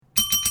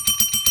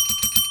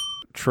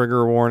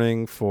trigger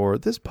warning for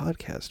this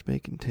podcast may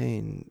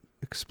contain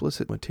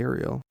explicit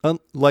material,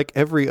 unlike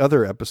every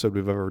other episode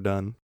we've ever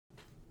done.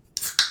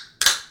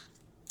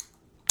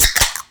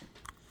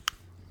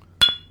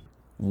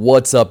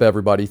 What's up,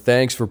 everybody?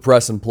 Thanks for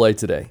pressing play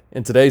today.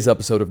 In today's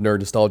episode of Nerd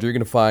Nostalgia, you're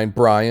going to find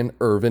Brian,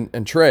 Irvin,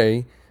 and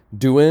Trey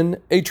doing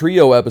a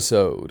trio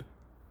episode.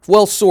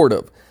 Well, sort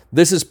of.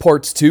 This is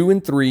parts 2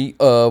 and 3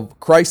 of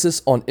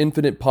Crisis on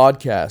Infinite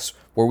Podcasts,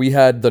 where we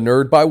had the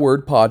Nerd by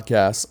Word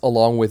podcast,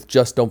 along with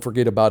Just Don't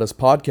Forget About Us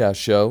podcast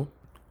show,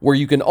 where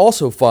you can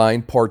also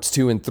find parts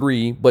 2 and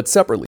 3, but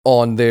separately,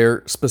 on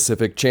their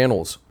specific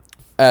channels.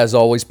 As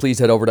always, please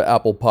head over to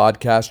Apple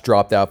Podcasts,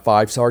 drop that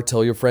 5-star,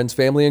 tell your friends,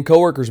 family, and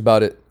coworkers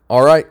about it.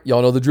 All right,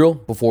 y'all know the drill.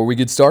 Before we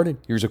get started,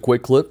 here's a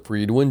quick clip for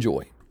you to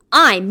enjoy.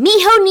 I'm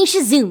Miho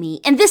Nishizumi,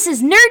 and this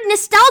is Nerd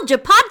Nostalgia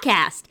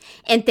Podcast.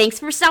 And thanks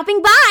for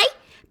stopping by,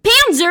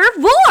 Panzer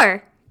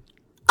Vor!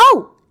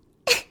 Oh,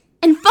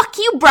 and fuck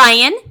you,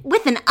 Brian,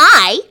 with an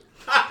I.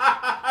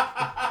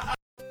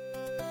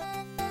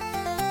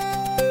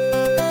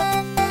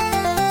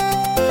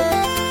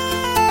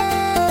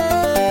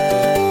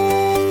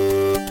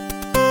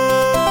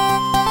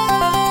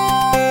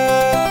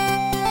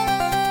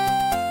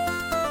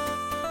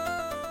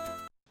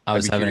 I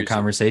was having a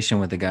conversation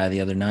with a guy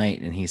the other night,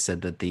 and he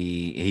said that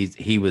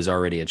he was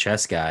already a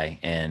chess guy,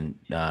 and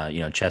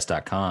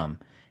chess.com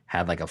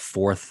had like a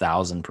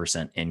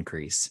 4,000%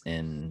 increase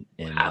in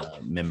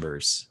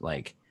members.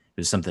 Like,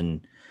 it was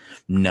something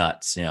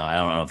nuts. I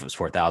don't know if it was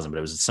 4,000, but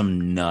it was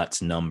some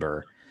nuts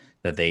number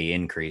that they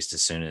increased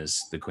as soon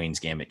as the Queen's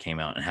Gambit came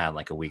out, and had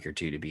like a week or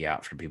two to be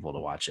out for people to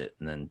watch it,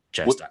 and then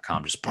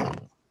chess.com just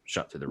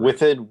shut through the roof.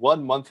 Within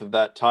 1 month of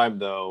that time,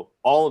 though,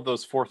 all of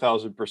those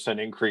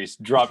 4,000% increase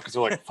dropped because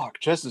they're like, "Fuck,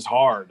 chess is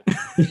hard."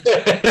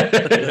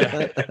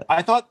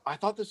 I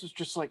thought this was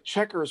just like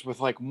checkers with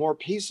like more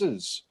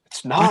pieces.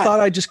 It's not. I thought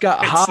I just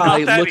got high,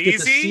 looked at the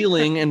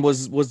ceiling, and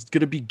was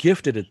gonna be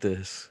gifted at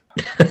this.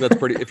 That's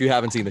pretty. If you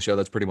haven't seen the show,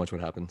 that's pretty much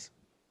what happens.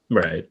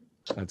 Right.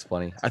 That's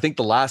funny. I think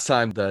the last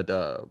time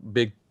that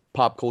big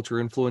pop culture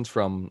influence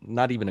from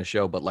not even a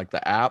show, but like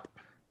the app,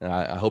 and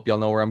I hope y'all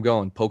know where I'm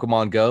going.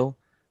 Pokemon Go.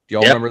 Do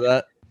y'all remember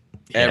that?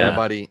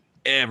 Yeah.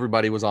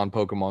 Everybody was on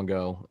Pokemon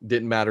Go.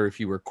 Didn't matter if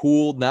you were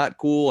cool, not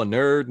cool, a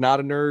nerd, not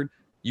a nerd.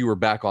 You were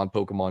back on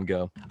Pokemon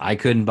Go. I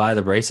couldn't buy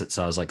the bracelet,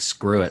 so I was like,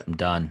 screw it, I'm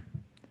done.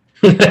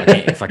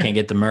 If I can't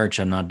get the merch,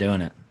 I'm not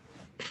doing it.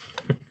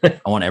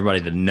 I want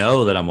everybody to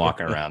know that I'm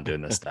walking around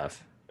doing this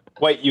stuff.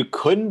 Wait, you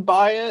couldn't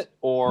buy it,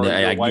 or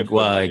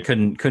I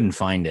couldn't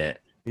find it.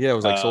 Yeah, it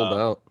was like sold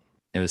out.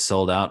 It was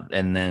sold out,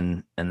 and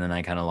then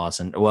I kind of lost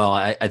it. Well,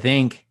 I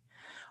think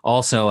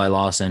also I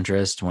lost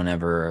interest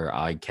whenever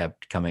I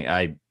kept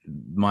coming.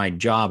 My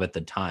job at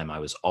the time, I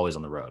was always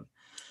on the road,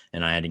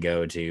 and I had to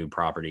go to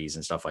properties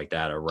and stuff like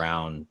that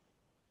around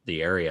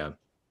the area.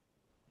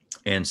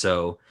 And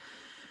so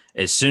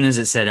as soon as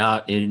it said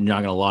out, you're not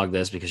going to log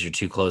this because you're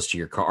too close to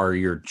your car, or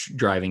you're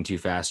driving too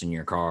fast in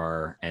your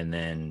car. And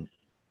then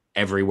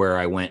everywhere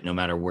I went, no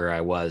matter where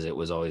I was, it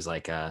was always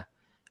like a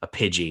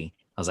Pidgey.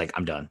 I was like,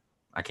 I'm done.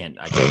 I can't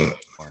do it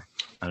anymore.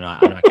 I'm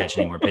not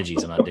catching any more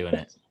Pidgeys. I'm not doing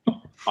it.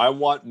 I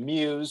want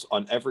Muse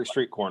on every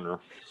street corner.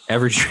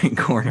 Every street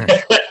corner.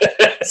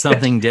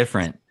 Something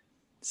different.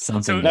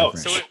 Different.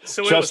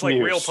 So it was like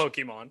Muse. Real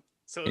Pokemon.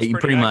 So it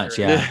was pretty much,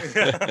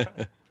 yeah.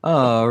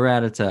 Oh,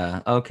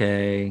 Rattata.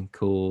 Okay,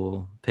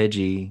 cool.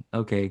 Pidgey.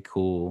 Okay,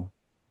 cool.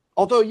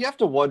 Although you have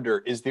to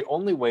wonder, is the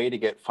only way to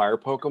get fire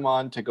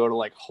Pokemon to go to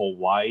like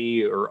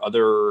Hawaii or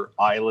other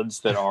islands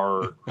that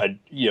are,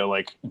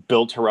 like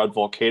built around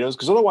volcanoes?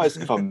 Because otherwise,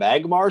 if a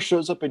Magmar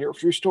shows up in your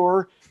grocery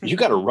store, you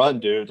got to run,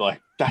 dude.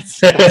 Like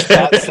that's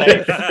not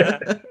safe.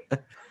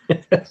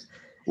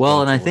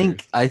 Well, and I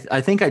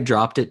think I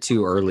dropped it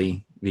too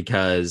early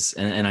because,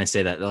 and I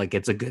say that like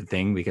it's a good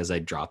thing because I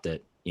dropped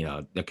it.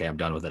 Okay, I'm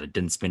done with it. I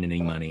didn't spend any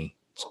money.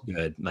 It's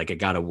good. Like I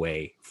got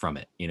away from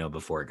it,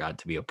 before it got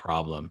to be a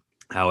problem.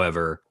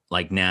 However,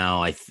 like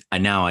now I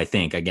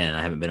think, again,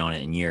 I haven't been on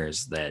it in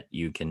years, that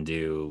you can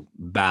do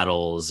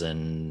battles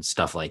and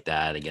stuff like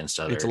that against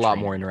other. It's a lot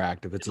more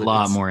interactive. It's a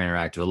lot more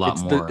interactive. A lot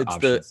more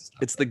options.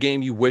 It's the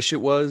game you wish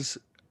it was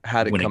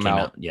had it come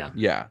out. Yeah.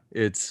 Yeah.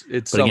 It's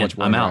so again, much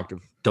more I'm interactive.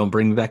 Out. Don't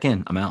bring me back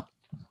in. I'm out.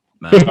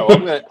 I'm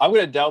gonna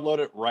download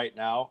it right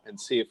now and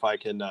see if I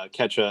can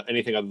catch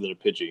anything other than a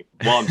Pidgey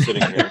while I'm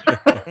sitting here.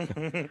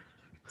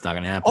 It's not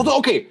gonna happen. Although,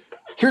 okay,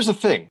 here's the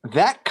thing.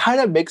 That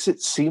kind of makes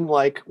it seem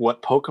like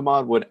what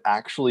Pokemon would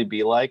actually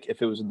be like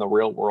if it was in the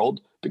real world.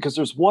 Because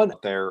there's one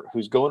out there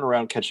who's going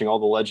around catching all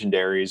the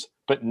legendaries,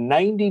 but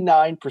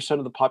 99%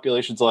 of the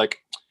population's like,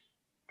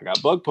 I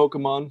got bug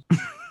Pokemon.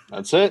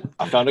 That's it.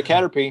 I found a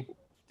Caterpie.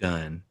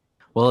 Done.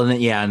 Well,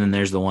 and then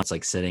there's the ones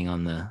like sitting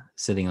on the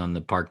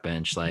park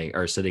bench, like,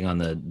 or sitting on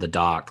the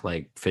dock,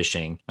 like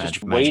fishing.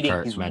 Magikarp.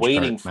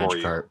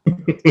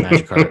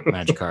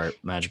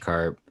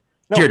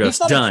 No,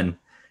 Gyarados, done.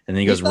 And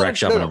then he goes wreck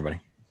shop on everybody.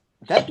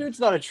 That dude's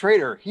not a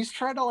trader. He's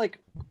trying to like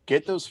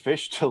get those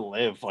fish to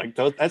live. Like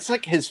that's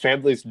like his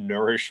family's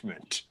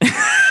nourishment.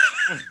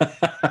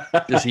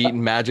 Just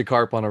eating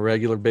Magikarp on a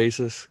regular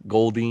basis.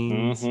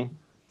 Goldines. Mm-hmm.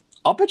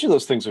 I'll bet you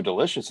those things are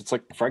delicious. It's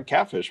like fried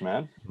catfish,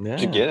 man. Yeah.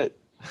 To get it.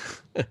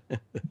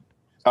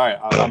 All right,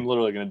 I'm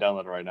literally going to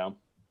download it right now.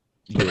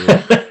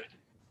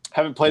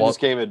 Haven't played this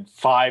game in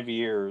 5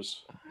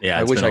 years. Yeah,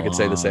 I wish I could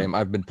say the same.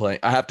 I've been playing.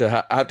 I have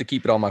to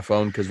keep it on my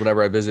phone because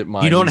whenever I visit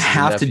my you don't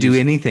have to do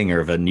anything,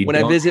 Irvin. When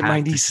I visit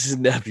my nieces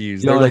and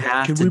nephews, they're like,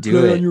 "Can we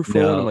play on your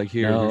phone?" I'm like,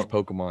 "Here's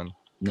Pokemon."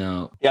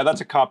 No. Yeah,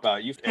 that's a cop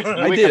out.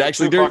 I did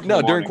actually.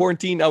 During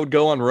quarantine, I would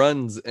go on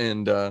runs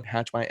and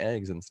hatch my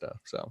eggs and stuff.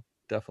 So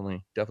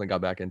definitely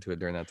got back into it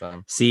during that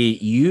time. See,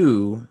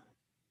 you,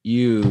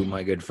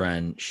 my good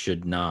friend,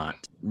 should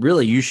not.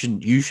 Really, you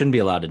shouldn't be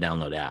allowed to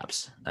download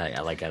apps.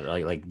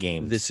 Like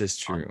games. This is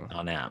true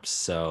on apps.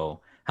 So,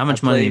 how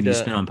much money have you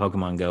spent on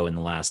Pokemon Go in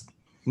the last?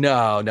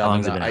 No.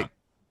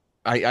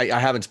 I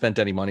haven't spent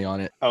any money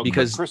on it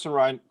because Chris and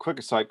Ryan. Quick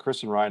aside,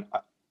 Chris and Ryan.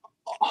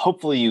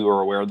 Hopefully you are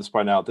aware of this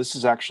by now. This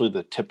is actually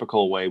the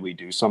typical way we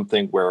do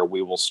something, where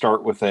we will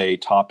start with a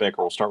topic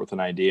or we'll start with an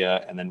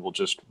idea and then we'll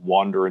just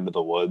wander into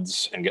the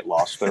woods and get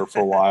lost there for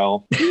a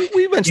while.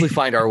 We eventually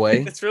find our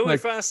way. It's really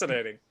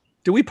fascinating.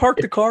 Do we park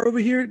the car over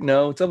here?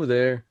 No, it's over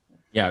there.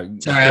 Yeah.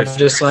 Sorry, I'm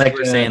just like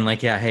we're saying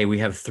like, yeah, hey, we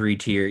have 3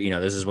 tier,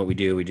 this is what we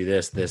do. We do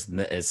this, and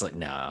that. It's like,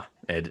 nah,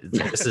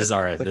 this is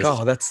our,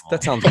 that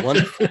sounds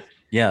wonderful.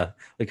 Yeah.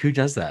 Like who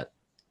does that?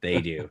 They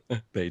do.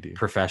 They do.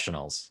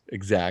 Professionals.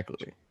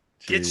 Exactly.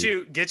 Get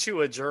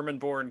you a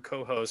German-born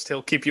co-host.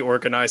 He'll keep you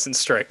organized and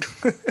straight.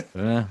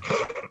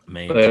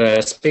 Maybe.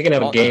 But speaking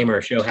of a game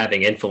or show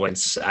having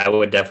influence, I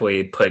would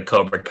definitely put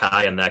Cobra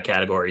Kai in that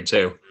category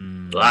too.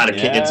 A lot of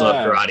kids love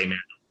karate, man.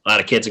 A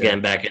lot of kids are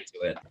getting back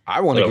into it.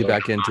 I want to get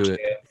back into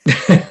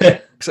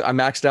it. So I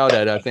maxed out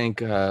at I think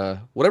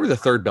whatever the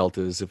third belt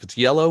is. If it's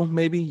yellow,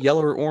 maybe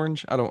yellow or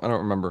orange. I don't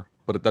remember,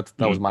 but that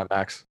was my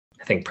max.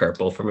 I think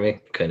purple for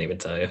me. Couldn't even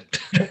tell you.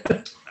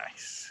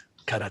 Nice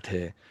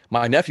karate.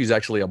 My nephew's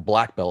actually a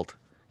black belt.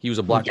 He was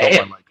a black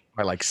belt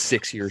by like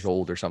 6 years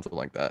old or something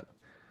like that.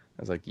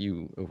 I was like,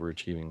 you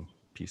overachieving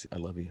piece. I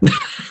love you.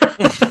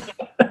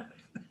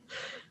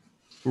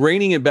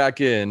 Reining it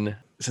back in,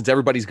 since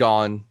everybody's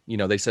gone,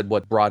 they said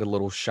what brought a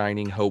little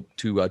shining hope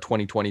to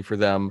 2020 for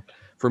them.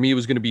 For me, it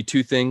was going to be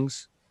 2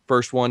 things.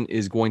 First one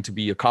is going to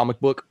be a comic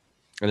book.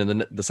 And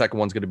then the second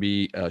one's going to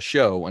be a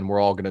show. And we're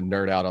all going to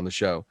nerd out on the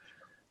show.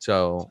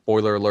 So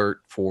spoiler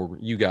alert for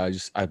you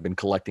guys. I've been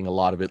collecting a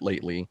lot of it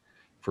lately.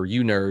 For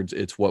you nerds,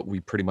 it's what we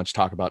pretty much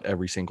talk about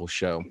every single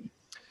show.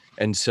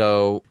 And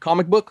so,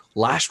 comic book,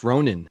 Last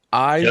Ronin.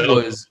 I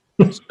was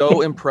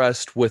so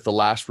impressed with The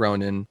Last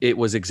Ronin. It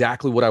was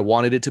exactly what I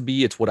wanted it to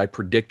be. It's what I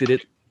predicted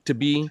it to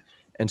be.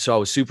 And so I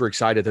was super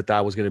excited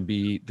that was going to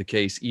be the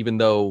case, even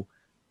though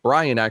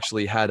Brian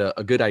actually had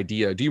a good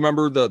idea. Do you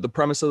remember the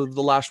premise of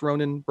The Last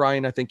Ronin,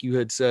 Brian? I think you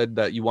had said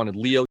that you wanted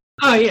Leo.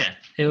 Oh, yeah.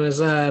 It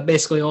was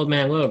basically Old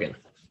Man Logan.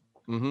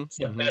 Mm-hmm. It's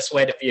the best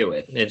way to view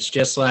it. It's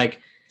just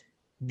like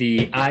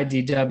the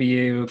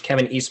IDW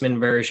Kevin Eastman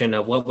version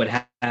of what would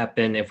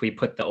happen if we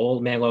put the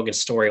Old Man Logan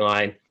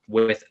storyline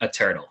with a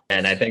turtle.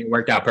 And I think it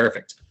worked out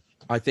perfect.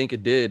 I think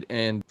it did.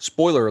 And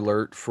spoiler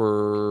alert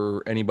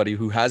for anybody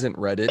who hasn't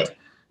read it.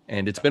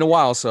 And it's been a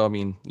while. So, I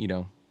mean,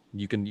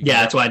 you can.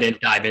 That's why I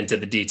didn't dive into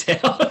the detail.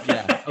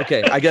 Yeah.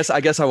 Okay. I guess I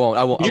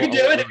won't. You can do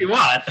it if you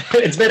want.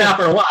 It's been out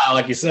for a while,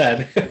 like you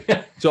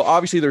said. So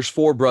obviously there's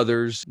 4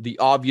 brothers. The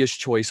obvious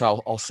choice,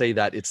 I'll say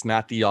that it's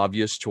not the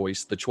obvious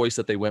choice. The choice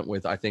that they went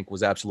with, I think,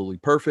 was absolutely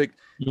perfect.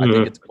 Mm-hmm. I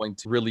think it's going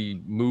to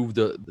really move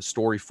the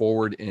story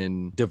forward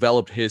and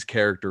develop his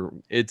character.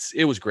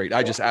 It was great.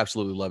 I just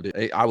absolutely loved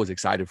it. I was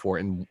excited for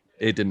it, and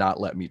it did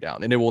not let me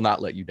down, and it will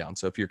not let you down.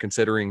 So if you're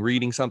considering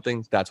reading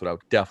something, that's what I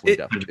would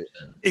definitely do.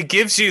 It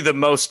gives you the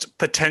most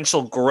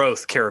potential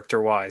growth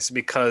character-wise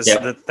because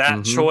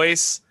that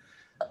choice,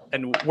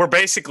 and we're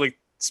basically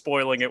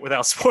spoiling it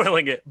without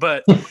spoiling it,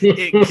 but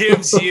it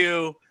gives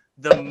you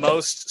the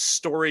most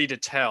story to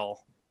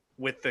tell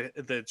with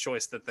the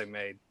choice that they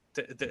made.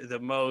 The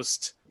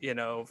most,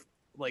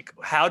 like,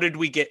 how did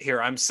we get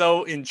here? I'm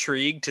so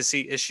intrigued to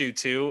see issue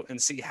 2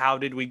 and see how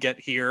did we get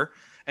here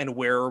and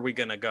where are we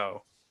going to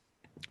go?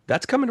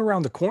 That's coming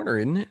around the corner,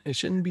 isn't it? It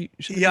shouldn't be.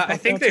 I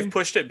think they've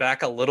pushed it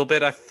back a little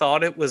bit. I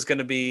thought it was going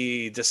to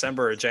be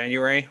December or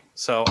January,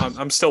 so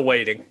I'm still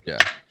waiting. Yeah,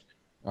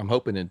 I'm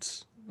hoping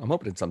it's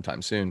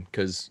sometime soon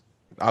because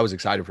I was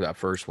excited for that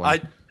first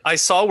one. I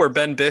saw where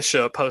Ben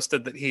Bishop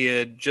posted that he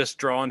had just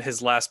drawn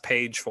his last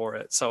page for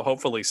it, so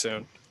hopefully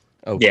soon.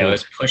 Oh, yeah, cool. It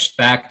was pushed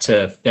back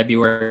to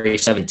February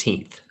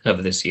 17th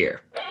of this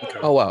year. Okay.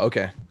 Oh wow,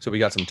 okay, so we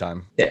got some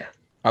time. Yeah.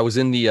 I was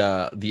in the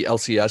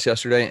LCS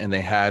yesterday, and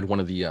they had one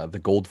of the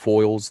gold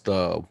foils,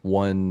 the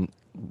one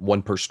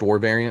per store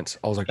variants.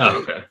 I was like,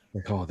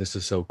 oh, this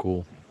is so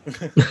cool.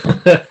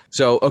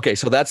 So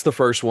that's the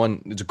first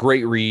one. It's a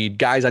great read,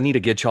 guys. I need to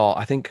get y'all.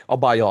 I think I'll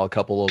buy y'all a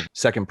couple of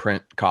second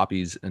print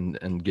copies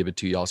and give it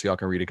to y'all so y'all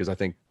can read it because I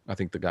think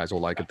the guys will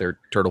like it. They're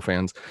Turtle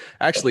fans.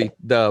 Actually,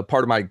 the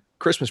part of my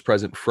Christmas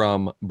present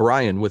from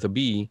Brian with a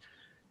B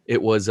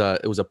It was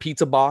a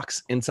pizza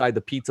box. Inside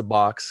the pizza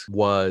box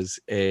was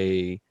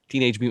a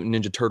Teenage Mutant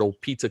Ninja Turtle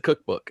pizza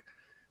cookbook.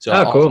 So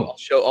cool.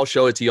 I'll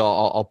show it to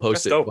y'all. I'll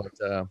post That's it. dope.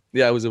 But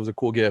yeah, it was a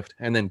cool gift.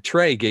 And then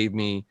Trey gave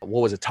me,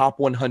 what was it, top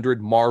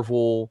 100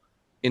 Marvel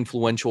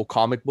influential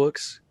comic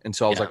books. And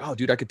so I was like, oh,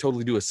 dude, I could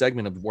totally do a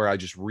segment of where I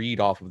just read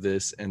off of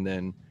this and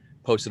then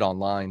post it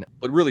online.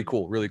 But really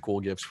cool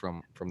gifts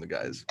from the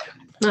guys.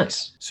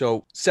 Nice.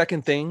 So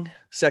second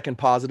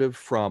positive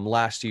from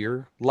last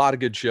year, a lot of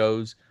good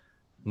shows.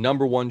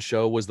 Number one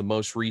show was the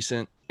most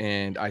recent,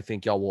 and I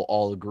think y'all will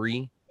all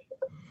agree,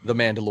 The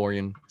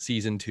Mandalorian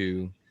season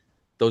 2.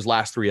 Those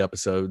last 3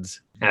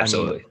 episodes.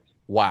 Absolutely. I mean,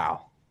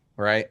 wow.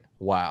 Right?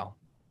 Wow.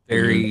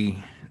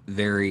 Very,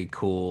 very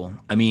cool.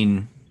 I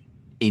mean,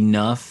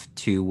 enough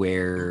to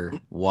where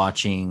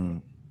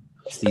watching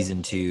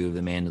season 2 of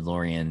The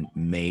Mandalorian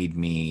made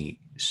me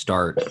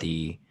start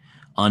the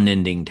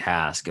unending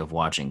task of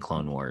watching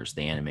Clone Wars,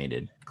 the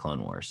animated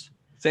Clone Wars.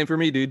 Same for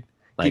me, dude.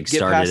 Like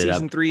get past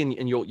season 3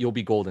 and you'll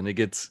be golden. It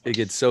gets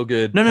so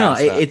good. No,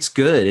 it's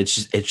good.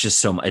 It's just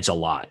so much. It's a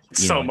lot.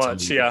 So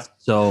much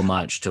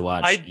to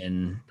watch.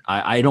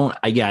 I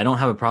don't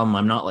have a problem.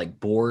 I'm not like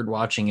bored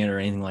watching it or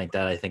anything like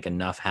that. I think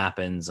enough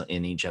happens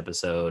in each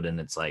episode, and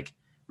it's like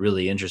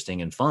really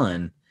interesting and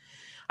fun.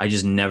 I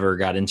just never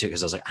got into it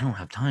because I was like, I don't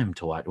have time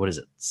to watch. What is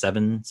it?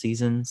 7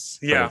 seasons?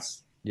 Yeah.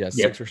 Yeah,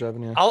 6 or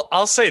 7. Yeah.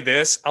 I'll say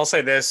this.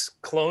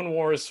 Clone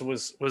Wars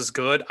was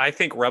good. I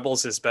think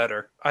Rebels is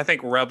better. I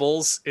think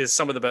Rebels is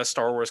some of the best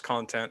Star Wars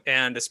content,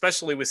 and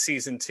especially with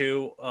season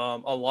 2,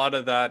 a lot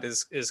of that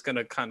is going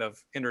to kind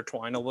of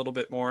intertwine a little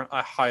bit more.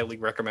 I highly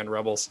recommend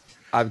Rebels.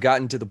 I've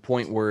gotten to the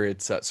point where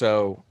it's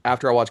so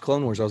after I watched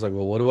Clone Wars, I was like,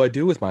 well, what do I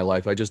do with my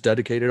life? I just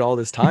dedicated all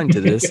this time to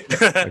this.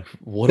 Like,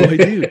 what do I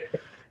do?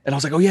 And I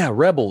was like, oh yeah,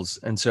 Rebels.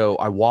 And so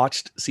I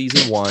watched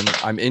season 1.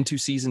 I'm into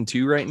season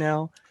 2 right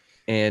now.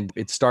 And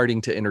it's starting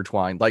to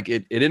intertwine. Like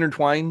it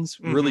intertwines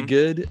really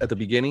good at the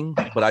beginning,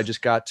 but I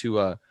just got to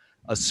a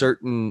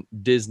certain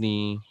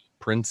Disney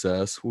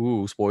princess.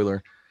 Ooh,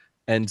 spoiler.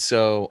 And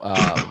so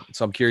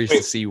so I'm curious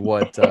to see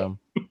what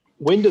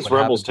when does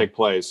Rebels take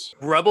place?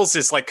 Rebels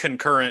is like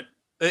concurrent.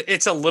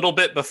 It's a little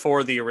bit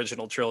before the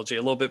original trilogy,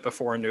 a little bit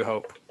before A New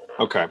Hope.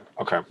 Okay.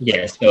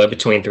 Yeah, so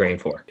between 3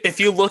 and 4. If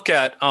you look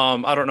at,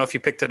 I don't know if you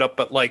picked it up,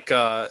 but like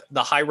the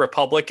High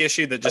Republic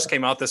issue that just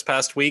came out this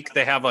past week,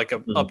 they have like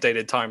an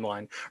updated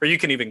timeline, or you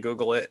can even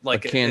Google it.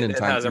 Like canon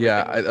time.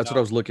 Yeah, that's what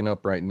I was looking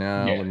up right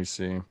now. Yeah. Let me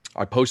see.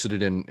 I posted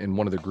it in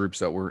one of the groups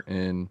that we're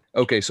in.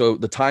 Okay, so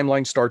the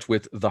timeline starts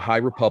with the High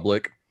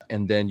Republic,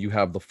 and then you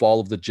have the Fall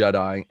of the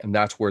Jedi, and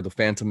that's where the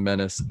Phantom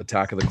Menace,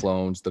 Attack of the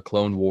Clones, the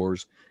Clone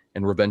Wars,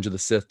 and Revenge of the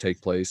Sith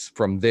take place.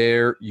 From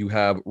there, you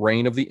have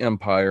Reign of the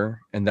Empire,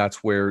 and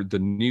that's where the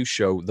new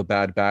show, The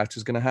Bad Batch,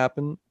 is going to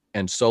happen.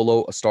 And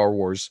Solo, a Star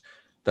Wars.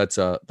 That's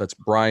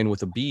Brian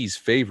with a B's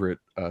favorite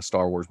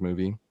Star Wars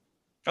movie.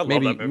 I love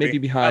that movie. Maybe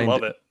behind. I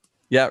love it.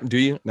 Yeah, do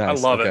you? Nice.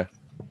 I love it.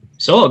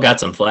 Solo got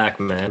some flack,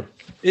 man.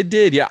 It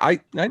did, yeah. I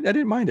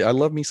didn't mind it. I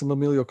love me some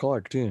Emilia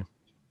Clarke too.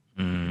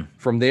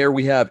 From there,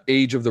 we have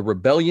Age of the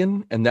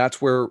Rebellion, and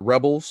that's where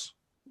Rebels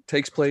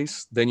takes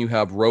place. Then you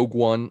have Rogue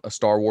One, a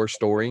Star Wars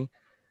story,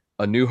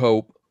 A New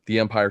Hope, The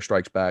Empire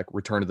Strikes Back,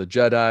 Return of the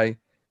Jedi.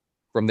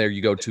 From there,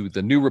 you go to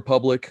The New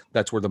Republic.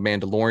 That's where The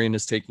Mandalorian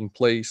is taking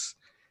place.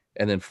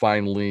 And then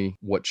finally,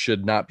 what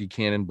should not be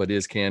canon but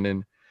is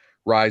canon,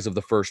 Rise of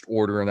the First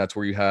Order, and that's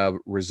where you have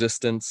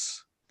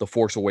Resistance, The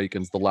Force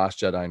Awakens, The Last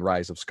Jedi, and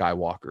Rise of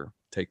Skywalker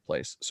take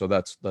place. So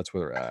that's where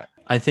they're at.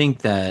 I think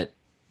that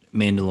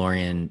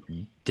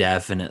Mandalorian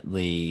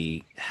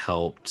definitely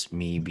helped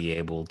me be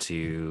able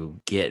to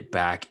get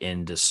back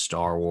into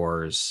Star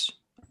Wars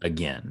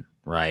again,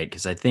 right?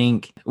 Because I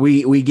think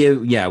we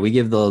give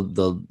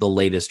the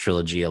latest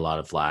trilogy a lot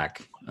of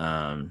flack,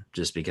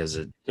 just because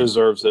it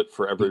deserves it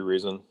for every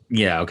reason.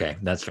 Yeah, okay,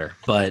 that's fair.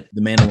 But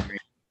the Mandalorian,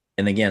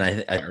 and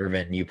again, I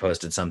Irvin, you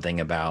posted something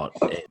about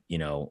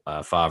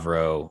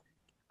Favreau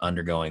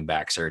undergoing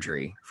back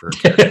surgery for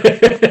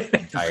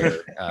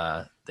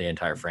the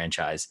entire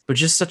franchise, but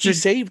just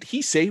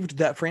he saved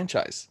that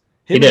franchise.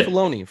 Him and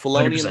Filoni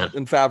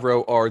and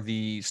Favreau are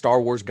the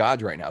Star Wars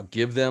gods right now.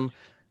 Give them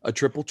a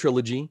triple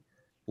trilogy,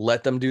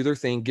 let them do their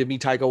thing. Give me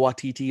Taika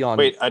Waititi on.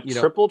 Wait,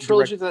 triple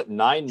trilogy? That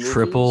 9 movies?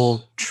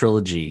 Triple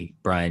trilogy,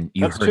 Brian.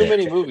 That's too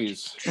many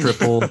movies.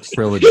 Triple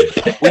trilogy.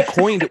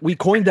 We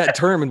coined that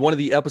term in one of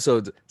the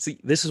episodes. See,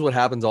 this is what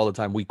happens all the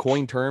time. We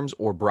coin terms,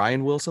 or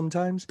Brian will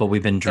sometimes. But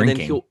we've been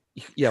drinking.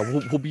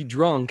 We'll be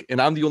drunk,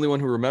 and I'm the only one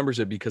who remembers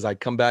it because I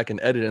come back and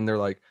edit, and they're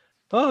like,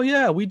 "Oh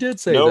yeah, we did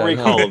say no that."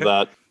 recall of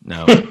that.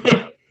 No,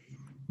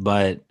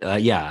 but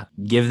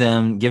give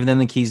them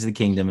the keys to the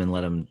kingdom and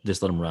let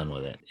them run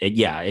with it.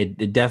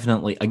 It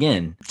definitely,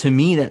 again, to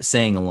me, that's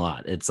saying a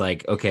lot. It's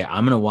like, okay,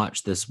 I'm gonna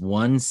watch this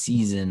one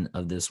season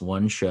of this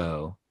one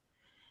show,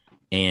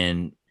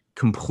 and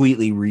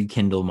completely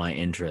rekindle my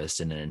interest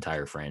in an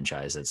entire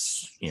franchise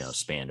that's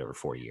spanned over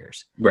 4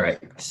 years. Right.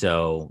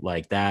 So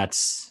like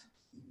that's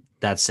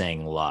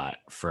saying a lot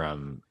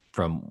from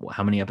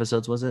how many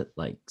episodes was it?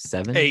 Like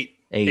 7? 8.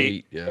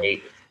 Yeah.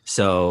 8.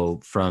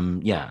 So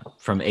from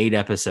 8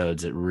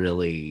 episodes, it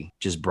really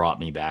just brought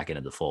me back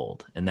into the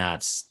fold. And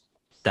that's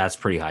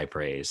pretty high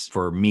praise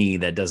for me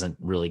that doesn't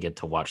really get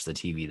to watch the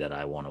TV that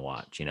I want to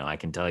watch. You know, I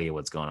can tell you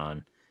what's going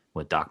on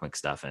with Doc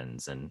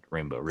McStuffins and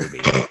Rainbow Ruby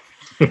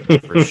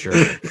for sure.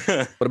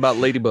 What about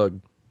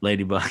Ladybug?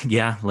 Ladybug.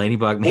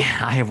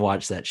 Man, I have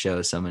watched that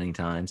show so many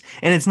times,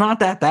 and it's not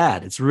that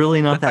bad. It's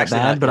really not that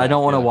bad, but I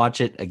don't want to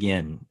watch it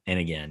again and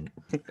again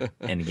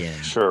and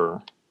again.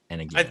 Sure.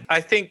 And again.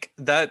 I think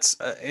that's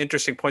an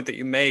interesting point that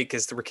you make,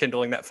 is the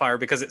rekindling that fire,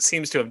 because it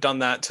seems to have done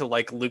that to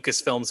like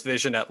Lucasfilm's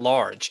vision at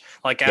large.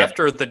 Like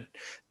after the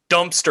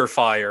dumpster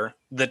fire,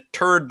 the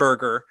turd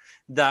burger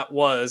that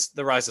was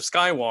The Rise of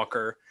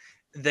Skywalker,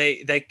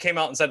 they came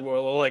out and said,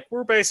 well, like,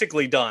 we're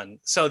basically done.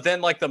 So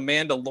then like the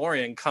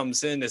Mandalorian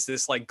comes in as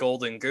this like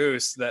golden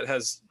goose that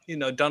has, you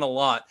know, done a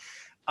lot.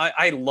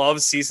 I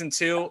love season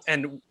 2,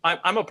 and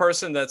I'm a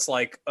person that's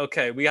like,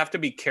 okay, we have to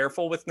be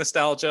careful with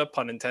nostalgia,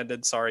 pun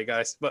intended. Sorry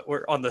guys, but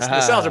we're on this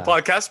nostalgia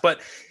podcast.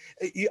 But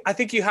I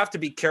think you have to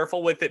be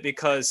careful with it,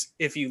 because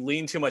if you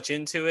lean too much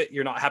into it,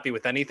 you're not happy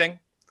with anything.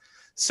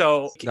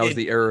 So that was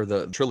the era of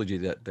the trilogy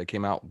that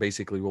came out.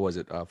 Basically, what was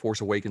it?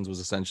 Force Awakens was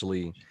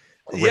essentially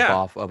a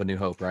rip-off of A New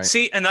Hope, right?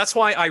 See, and that's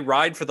why I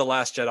ride for The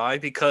Last Jedi,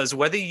 because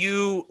whether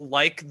you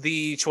like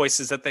the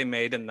choices that they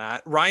made in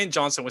that, Rian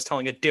Johnson was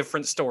telling a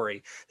different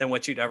story than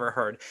what you'd ever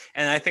heard.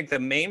 And I think the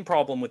main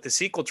problem with the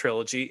sequel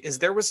trilogy is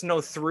there was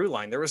no through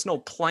line. There was no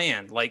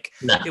plan. Like,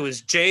 it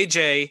was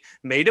JJ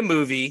made a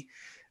movie,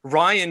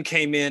 Ryan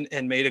came in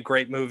and made a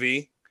great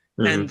movie,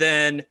 and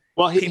then...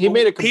 Well, he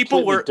made a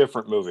completely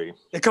different movie.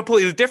 A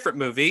completely different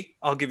movie.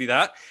 I'll give you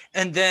that.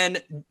 And then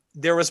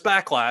there was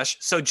backlash.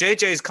 So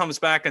JJ's comes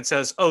back and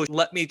says, oh,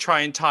 let me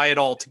try and tie it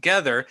all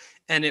together.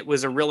 And it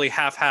was a really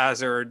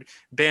haphazard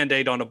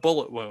Band-Aid on a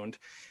bullet wound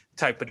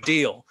type of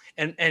deal.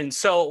 And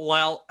so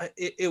while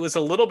it was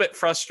a little bit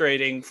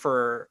frustrating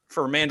for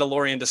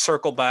Mandalorian to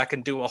circle back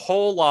and do a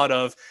whole lot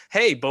of,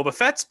 hey, Boba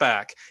Fett's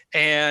back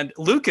and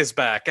Luke is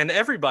back and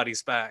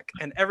everybody's back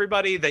and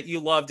everybody that you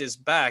loved is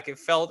back, it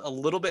felt a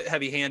little bit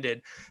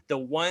heavy-handed. The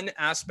one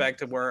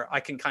aspect of where I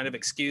can kind of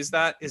excuse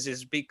that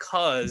is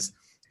because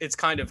it's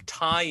kind of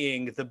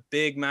tying the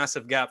big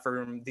massive gap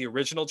from the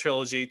original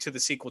trilogy to the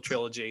sequel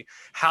trilogy.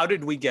 How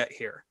did we get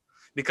here?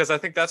 Because I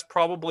think that's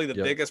probably the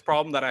biggest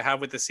problem that I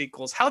have with the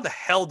sequels. How the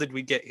hell did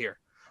we get here?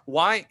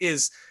 I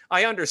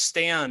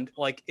understand,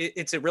 like,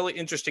 it's a really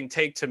interesting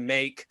take to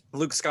make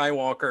Luke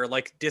Skywalker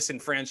like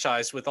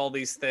disenfranchised with all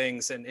these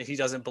things, and he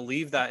doesn't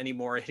believe that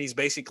anymore. He's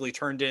basically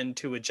turned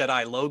into a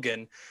Jedi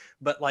Logan.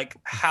 But like,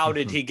 how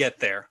did he get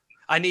there?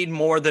 I need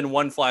more than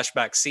one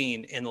flashback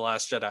scene in The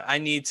Last Jedi. I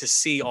need to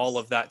see all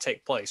of that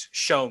take place.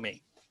 Show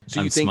me.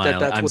 So you think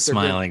that's what I'm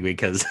smiling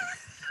because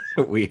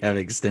we have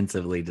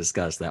extensively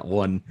discussed that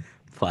one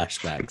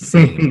flashback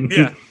scene.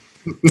 Yeah.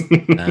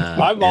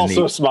 I'm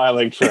also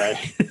smiling, Trey.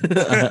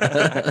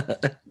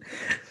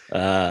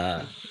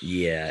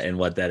 And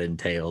what that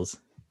entails.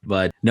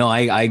 But no,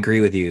 I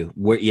agree with you.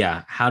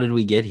 How did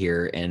we get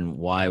here, and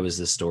why was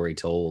this story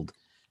told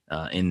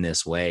in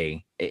this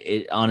way?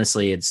 It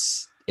honestly,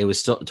 it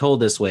was told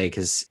this way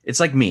because it's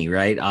like me,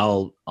 right?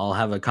 I'll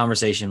have a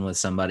conversation with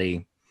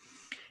somebody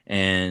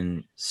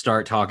and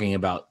start talking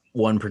about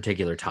one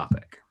particular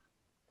topic.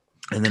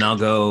 And then I'll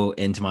go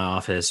into my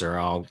office or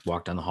I'll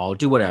walk down the hall,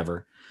 do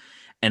whatever.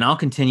 And I'll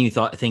continue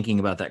thinking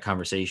about that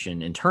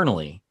conversation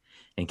internally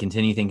and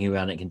continue thinking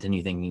about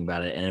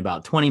it. And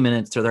about 20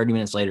 minutes or 30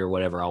 minutes later, or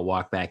whatever, I'll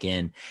walk back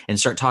in and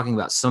start talking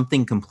about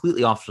something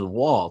completely off the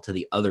wall to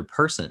the other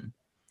person.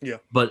 Yeah.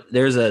 But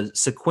there's a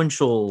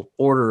sequential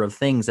order of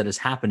things that has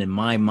happened in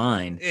my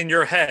mind. In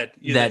your head.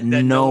 That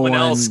no one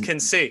else can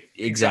see.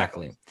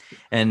 Exactly.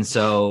 And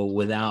so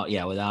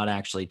without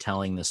actually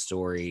telling the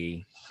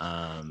story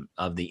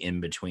of the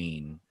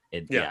in-between,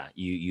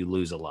 you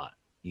lose a lot.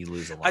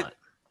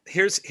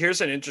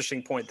 Here's an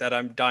interesting point that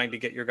I'm dying to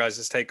get your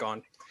guys' take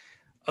on.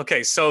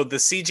 Okay, so the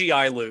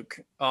CGI Luke,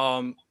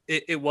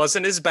 it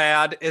wasn't as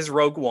bad as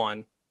Rogue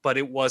One, but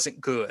it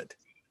wasn't good.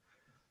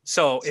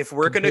 So if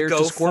we're going to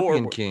go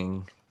Scorpion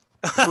King,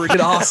 freaking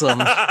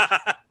awesome.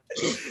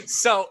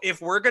 So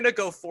if we're going to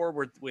go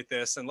forward with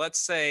this, and let's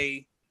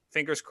say,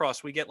 fingers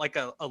crossed, we get like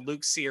a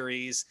Luke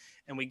series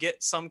and we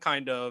get some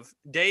kind of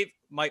Dave,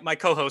 my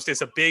co-host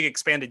is a big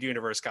expanded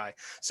universe guy.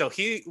 So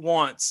he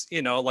wants,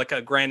 like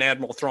a Grand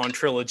Admiral Thrawn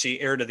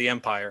trilogy, Heir to the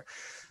Empire.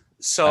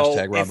 So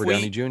 # Robert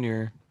Downey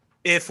Jr.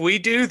 If we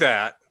do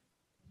that,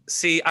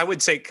 see, I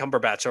would say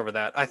Cumberbatch over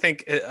that. I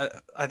think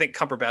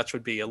Cumberbatch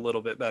would be a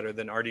little bit better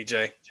than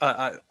RDJ.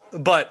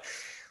 But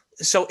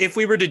so if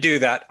we were to do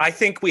that, I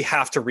think we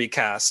have to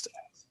recast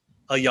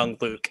a young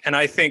Luke, and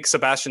I think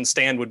Sebastian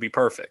Stan would be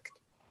perfect.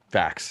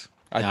 Facts.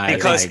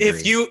 Because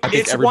it's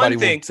everybody one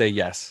thing would say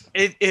yes.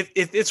 If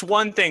it's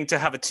one thing to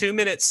have a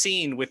 2-minute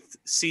scene with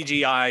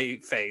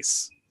CGI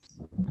face,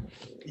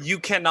 you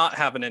cannot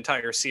have an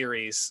entire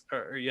series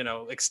or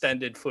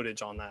extended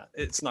footage on that.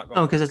 It's not going.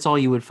 No, because that's all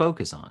you would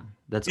focus on.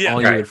 That's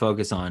all you would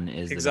focus on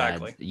is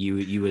exactly.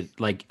 You would,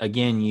 like,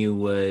 again, you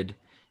would,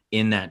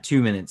 in that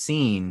 2-minute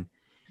scene,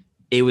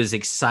 it was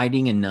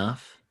exciting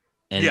enough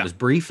and Yeah. it was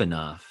brief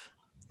enough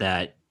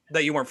that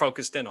you weren't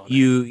focused in on it.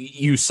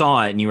 you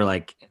saw it and you were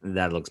like,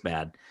 that looks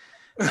bad.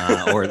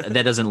 Or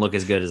that doesn't look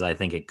as good as I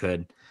think it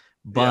could.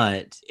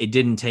 But it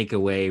didn't take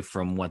away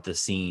from what the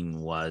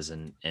scene was,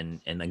 and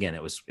again,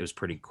 it was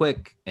pretty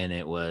quick, and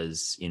it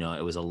was, you know,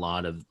 it was a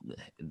lot of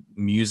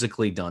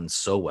musically done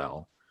so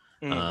well.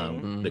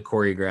 The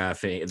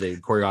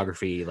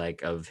choreography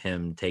like of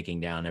him taking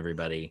down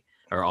everybody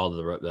or all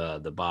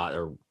the bot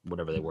or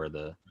whatever they were,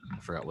 I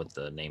forgot what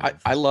the name.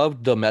 I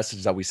loved the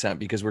message that we sent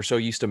because we're so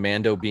used to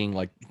Mando being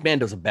like,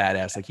 Mando's a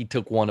badass, like he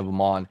took one of them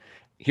on.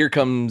 Here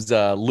comes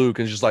Luke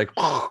and just like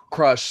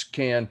crush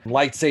can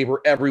lightsaber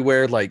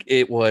everywhere. Like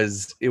it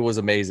was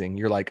amazing.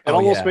 You're like, it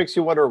almost makes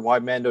you wonder why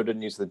Mando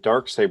didn't use the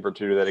dark saber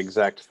to do that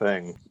exact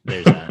thing.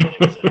 There's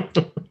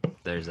that.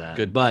 There's that.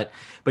 Good. But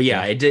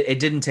yeah, it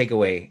didn't take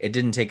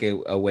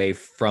away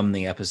from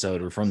the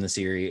episode or from the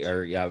series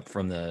or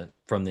from the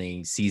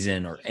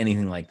season or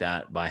anything like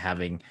that by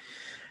having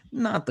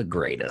not the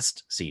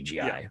greatest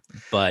CGI,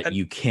 but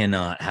you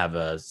cannot have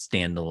a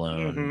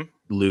standalone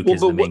Luke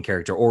is the main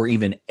character or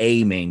even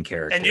a main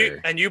character.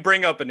 And you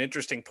bring up an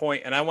interesting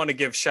point, and I want to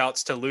give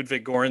shouts to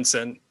Ludwig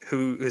Göransson,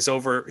 who's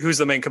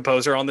the main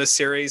composer on this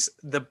series.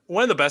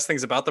 One of the best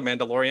things about The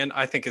Mandalorian,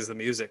 I think, is the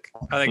music.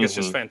 I think it's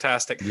just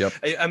fantastic. Yep.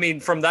 I mean,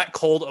 from that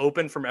cold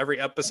open from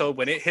every episode,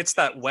 when it hits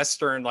that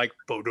Western, like,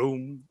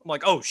 boom, I'm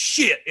like, oh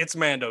shit, it's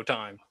Mando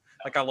time.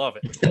 Like, I love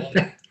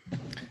it.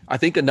 I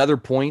think another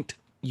point,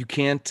 you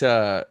can't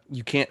have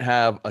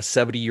a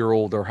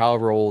 70-year-old or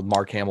however old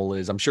Mark Hamill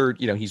is. I'm sure,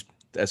 you know, he's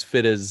as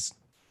fit as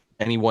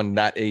anyone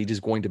that age is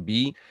going to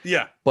be.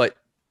 Yeah. But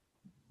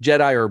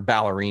Jedi are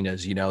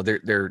ballerinas, you know,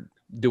 they're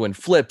doing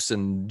flips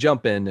and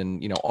jumping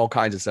and, you know, all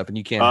kinds of stuff. And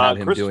you can't have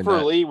him doing that.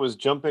 Christopher Lee was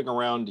jumping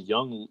around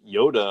young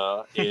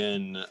Yoda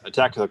in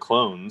Attack of the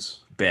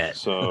Clones. Bet.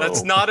 So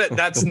That's not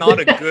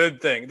a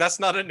good thing. That's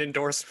not an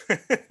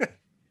endorsement.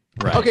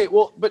 Right. Okay,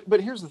 well,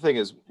 but here's the thing: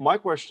 is my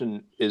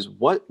question is,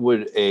 what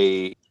would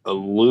a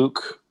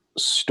Luke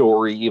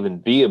story even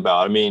be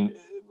about? I mean,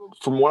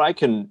 from what I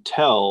can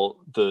tell,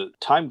 the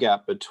time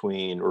gap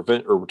between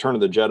Return of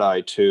the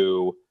Jedi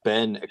to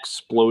Ben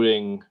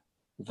exploding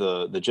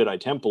the Jedi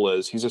Temple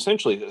is he's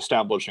essentially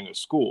establishing a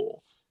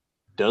school.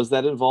 Does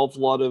that involve a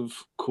lot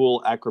of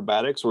cool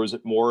acrobatics, or is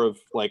it more of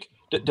like,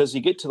 does he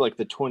get to like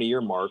the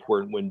 20-year mark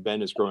when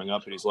Ben is growing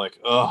up and he's like,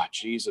 oh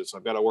Jesus,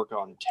 I've got to work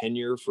on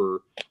tenure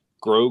for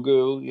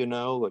Grogu, you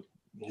know, like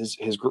his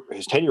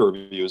tenure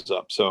review is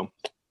up. So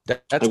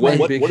that's like,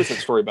 what is that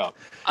story about?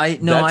 I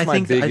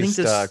think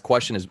this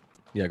question is,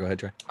 yeah, go ahead,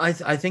 Trey. I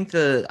think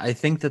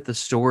that the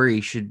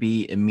story should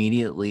be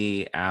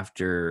immediately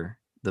after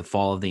the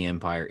fall of the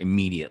Empire,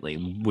 immediately,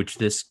 which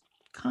this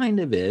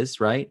kind of is,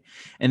 right?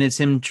 And it's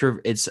him.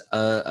 It's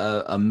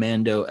a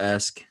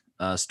Mando-esque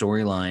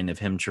storyline of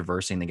him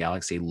traversing the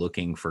galaxy,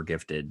 looking for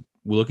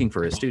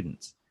his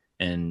students.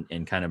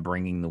 And kind of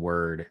bringing the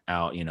word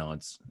out, you know,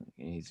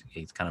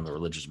 he's kind of a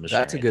religious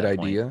missionary. That's a good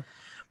idea.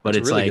 But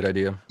it's really like good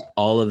idea.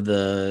 all of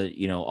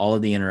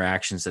the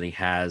interactions that he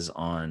has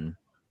on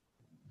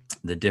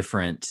the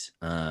different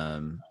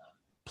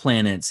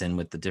planets and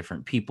with the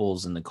different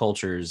peoples and the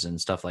cultures and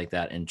stuff like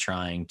that, and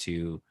trying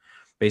to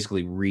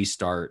basically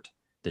restart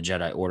the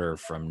Jedi Order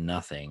from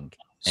nothing.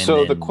 And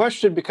so the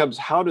question becomes,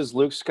 how does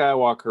Luke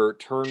Skywalker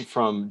turn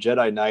from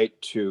Jedi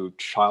Knight to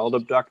child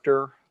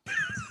abductor?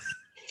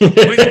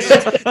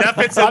 That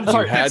fits in.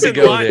 You had to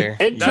go there.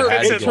 That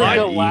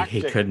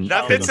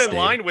fits in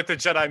line with the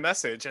Jedi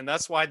message, and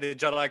that's why the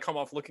Jedi come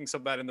off looking so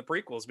bad in the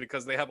prequels,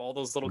 because they have all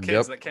those little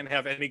kids that can't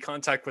have any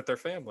contact with their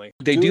family.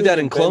 They do that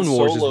in Clone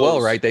Wars as well,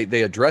 right?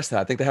 They address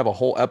that. I think they have a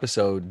whole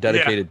episode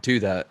dedicated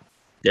to that.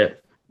 Yeah.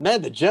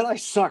 Man, the Jedi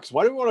sucks.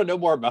 Why do we want to know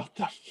more about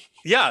them?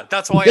 Yeah,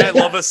 that's why I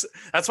love us.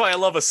 That's why I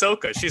love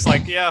Ahsoka. She's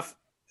like, yeah,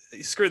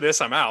 screw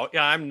this, I'm out.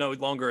 Yeah, I'm no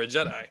longer a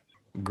Jedi.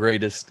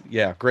 Greatest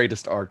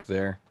arc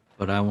there.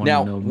 But I want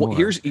to know more.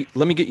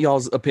 Let me get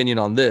y'all's opinion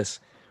on this.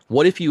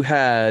 What if you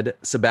had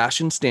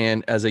Sebastian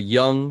Stan as a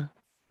young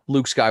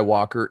Luke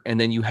Skywalker, and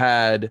then you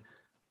had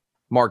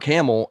Mark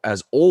Hamill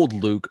as old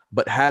Luke,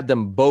 but had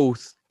them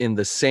both in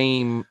the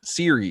same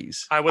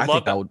series? I would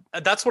love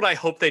that. That's what I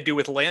hope they do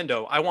with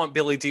Lando. I want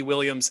Billy D.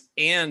 Williams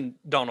and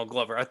Donald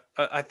Glover.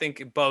 I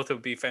think both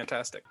would be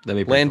fantastic.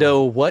 Lando,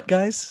 cool. What,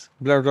 guys?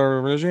 I always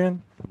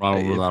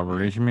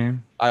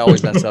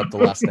mess up the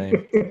last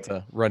name. It's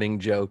a running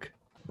joke.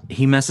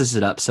 He messes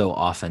it up so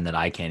often that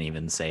I can't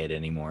even say it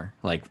anymore.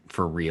 Like,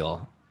 for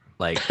real.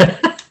 Like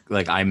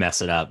I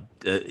mess it up.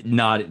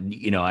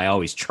 I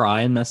always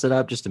try and mess it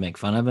up just to make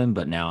fun of him,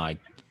 but now I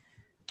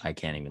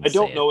can't even say it. I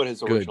don't know what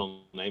his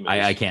original name is.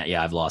 I can't.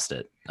 Yeah, I've lost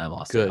it. It.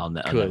 I'll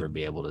never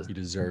be able to. You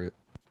deserve it.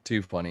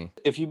 Too funny.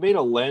 If you made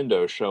a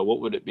Lando show, what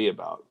would it be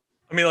about?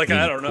 I mean,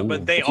 I don't know,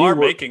 but they are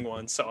making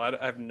one, so I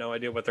have no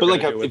idea what they're going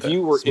to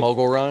do with it.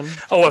 Smuggle Run?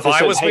 Oh, if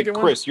I was making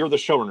one? Chris, you're the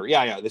showrunner.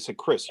 Yeah, they said,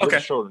 Chris, you're the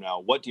showrunner now.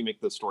 What do you make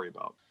the story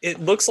about?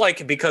 It looks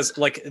like, because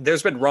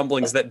there's been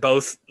rumblings that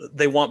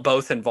they want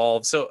both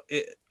involved, so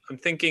I'm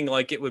thinking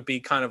like it would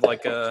be kind of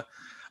like a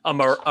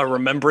a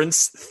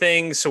remembrance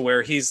thing. So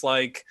where he's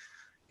like,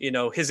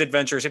 his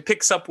adventures, it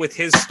picks up with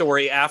his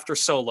story after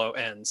Solo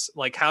ends.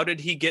 Like, how did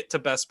he get to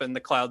Bespin, the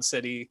Cloud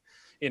City?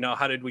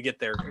 How did we get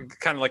there?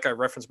 Kind of like I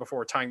referenced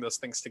before, tying those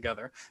things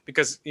together.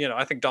 Because,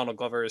 I think Donald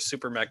Glover is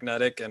super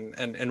magnetic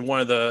and one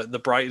of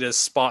the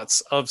brightest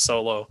spots of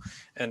Solo.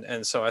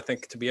 And so I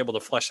think to be able to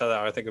flesh that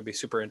out, I think would be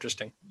super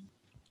interesting.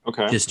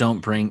 Okay. Just don't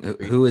bring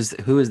who is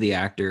the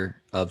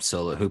actor of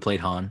Solo who played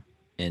Han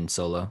in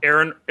Solo?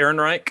 Aaron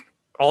Reich,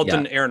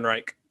 Alden Aaron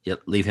Reich.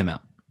 Yep, leave him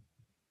out.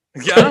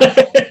 Yeah.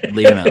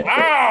 Leave him out.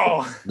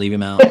 Wow. Leave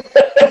him out.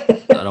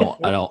 I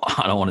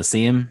don't want to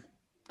see him.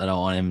 I don't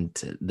want him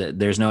to.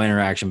 There's no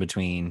interaction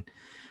between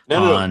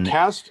Han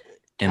cast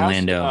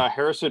Lando.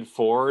 Harrison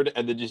Ford,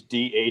 and then just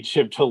DH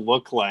him to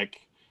look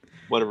like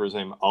whatever his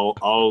name,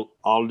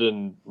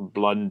 Alden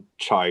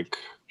Blunchike.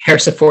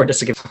 Harrison Ford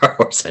doesn't give a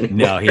horse anymore.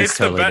 No, he's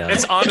totally done.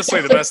 It's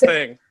honestly the best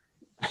thing.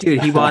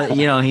 Dude, he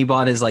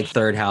bought his like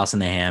third house in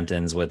the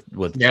Hamptons with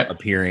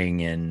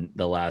appearing in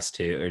the last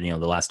two, or the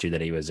last two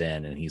that he was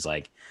in, and he's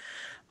like,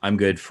 I'm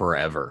good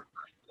forever.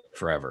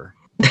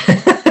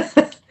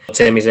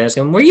 Tammy's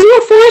asking, were you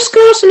a Force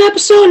Ghost in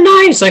episode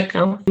 9? He's like, I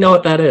don't know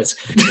what that is.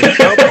 He's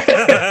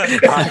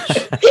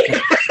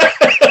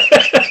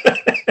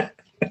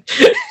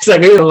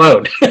like, leave it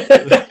alone.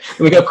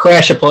 We go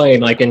crash a plane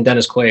like in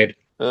Dennis Quaid.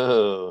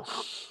 Oh.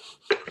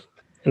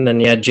 And then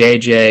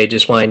JJ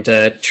just wanting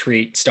to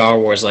treat Star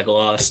Wars like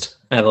Lost.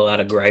 I have a lot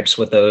of gripes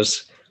with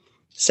those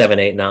 7,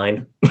 8,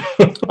 9.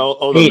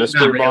 The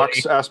mystery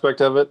box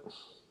aspect of it.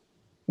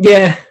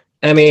 Yeah,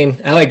 I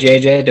mean, I like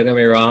JJ. Don't get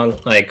me wrong.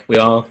 Like, we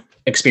all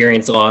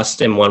experience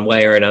Lost in one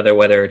way or another,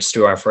 whether it's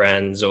through our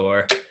friends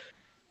or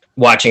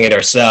watching it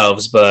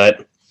ourselves.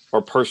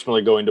 Or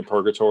personally going to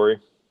purgatory.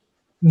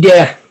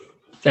 Yeah,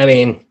 I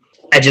mean,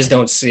 I just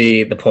don't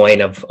see the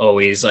point of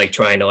always like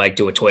trying to like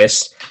do a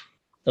twist.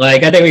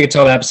 Like, I think we could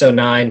talk about episode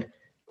 9.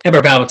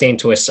 Emperor Palpatine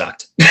twist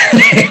sucked.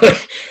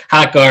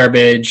 Hot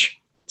garbage.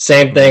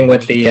 Same thing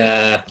with the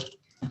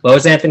what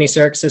was Anthony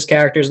Serkis'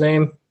 character's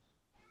name?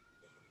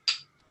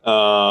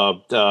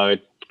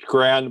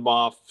 Grand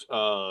Moff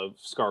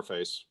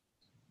Scarface.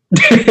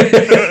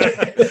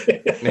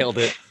 Nailed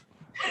it.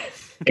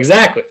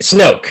 Exactly.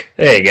 Snoke.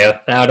 There you go.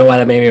 I don't know why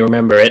that made me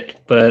remember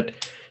it, but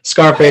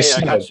Scarface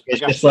Snoke. It's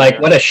just like,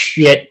 what a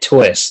shit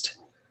twist.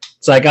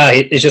 It's like,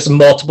 it's just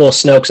multiple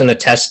Snokes in a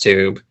test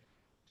tube.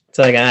 It's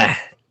like,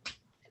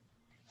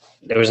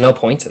 there was no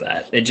point to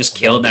that. It just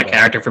killed that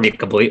character for me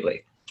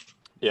completely.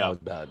 Yeah, that was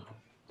bad.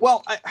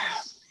 Well,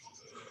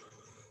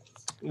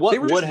 they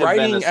were just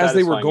writing as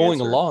they were going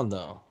along,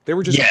 though. They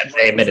were just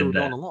they admitted that.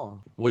 Going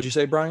along. What'd you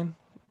say, Brian?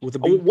 With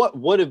what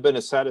would have been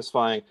a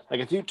satisfying, like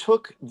if you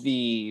took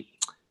the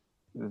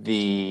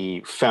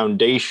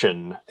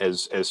foundation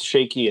as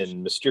shaky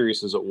and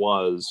mysterious as it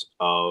was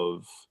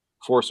of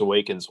Force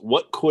Awakens,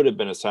 what could have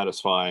been a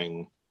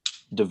satisfying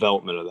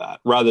development of that,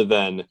 rather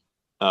than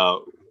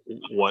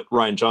what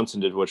Rian Johnson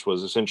did, which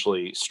was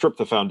essentially strip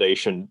the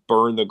foundation,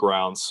 burn the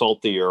ground,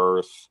 salt the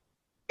earth,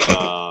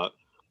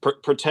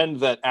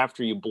 pretend that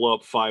after you blow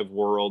up 5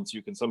 worlds,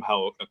 you can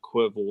somehow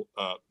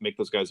make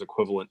those guys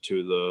equivalent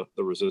to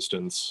the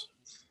Resistance,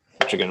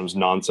 which again was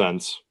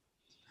nonsense.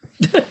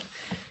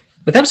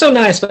 With episode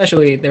 9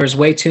 especially, there was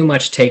way too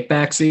much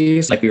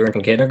take-backsies, like we were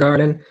in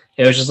kindergarten.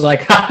 It was just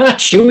like, haha,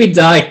 Chewie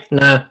died.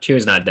 Nah,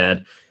 Chewie's not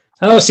dead.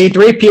 Oh,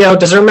 C-3PO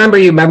doesn't remember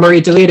you,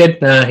 memory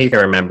deleted. Nah, he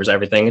remembers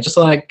everything. It's just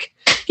like,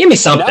 give me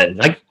something.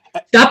 Like,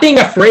 stop being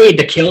afraid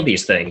to kill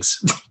these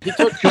things.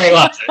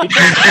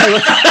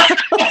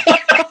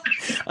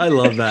 I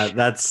love that.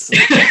 That's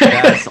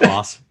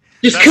awesome.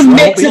 Just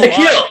commit to the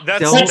kill.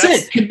 That's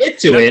it. Commit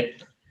to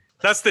it.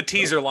 That's the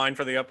teaser line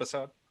for the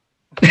episode.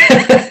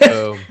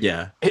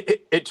 Yeah.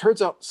 It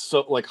turns out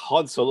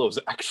Han Solo is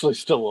actually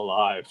still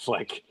alive.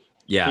 Like,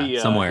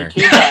 somewhere.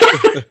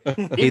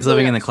 He's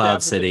living in the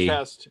Cloud City.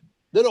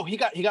 No, he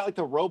got like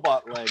the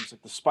robot legs,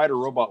 like the spider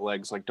robot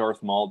legs, like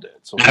Darth Maul did.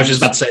 So I was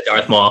just about to say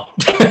Darth Maul.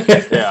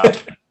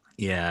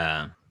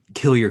 Yeah.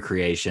 Kill your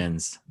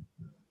creations.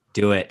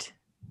 Do it.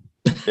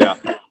 Yeah.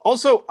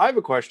 Also, I have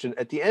a question.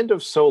 At the end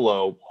of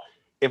Solo,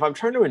 if I'm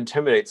trying to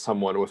intimidate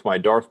someone with my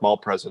Darth Maul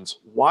presence,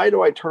 why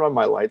do I turn on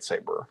my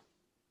lightsaber?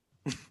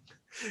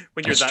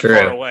 When you're that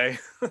far away.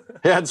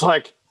 Yeah, it's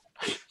like,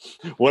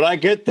 when I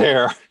get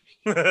there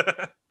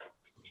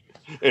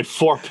in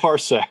 4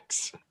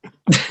 parsecs.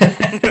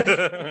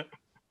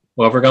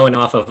 Well, if we're going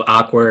off of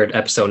awkward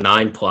episode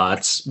 9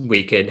 plots,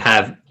 we could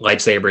have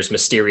lightsabers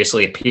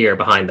mysteriously appear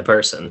behind the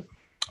person.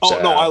 Oh,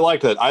 no, I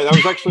like that. That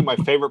was actually my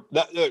favorite.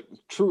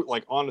 True,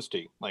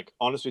 honesty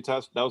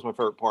test. That was my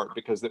favorite part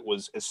because it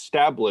was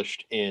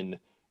established in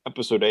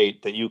episode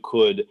 8 that you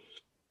could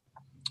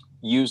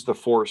use the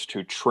Force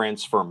to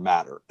transfer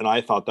matter. And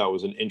I thought that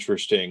was an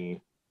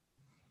interesting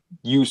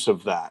use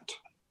of that.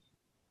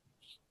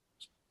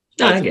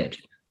 I get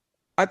you.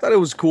 I thought it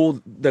was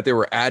cool that they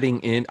were adding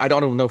in. I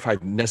don't know if I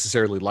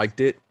necessarily liked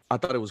it. I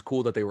thought it was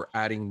cool that they were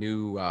adding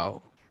new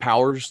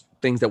powers,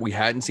 things that we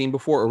hadn't seen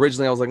before.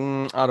 Originally, I was like,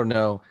 I don't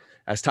know.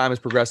 As time has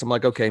progressed, I'm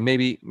like, okay,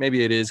 maybe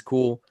it is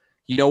cool.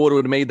 You know what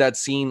would have made that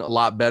scene a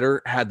lot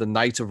better? Had the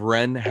Knights of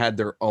Ren had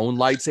their own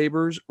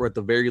lightsabers, or at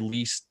the very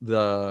least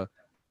the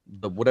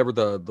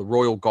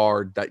royal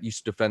guard that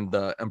used to defend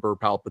the Emperor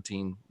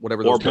Palpatine,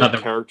 whatever or those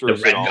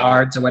characters, the Red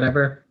Guards or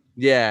whatever.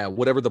 Yeah,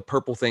 whatever the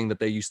purple thing that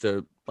they used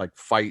to like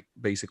fight,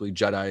 basically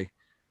Jedi.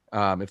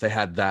 If they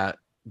had that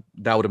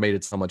would have made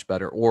it so much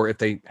better. Or if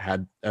they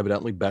had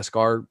evidently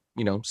Beskar,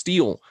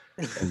 steel,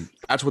 and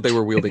that's what they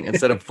were wielding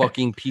instead of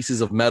fucking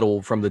pieces of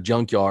metal from the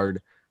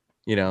junkyard.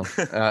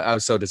 I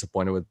was so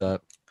disappointed with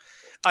that.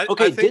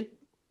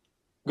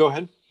 Go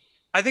ahead.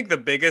 I think the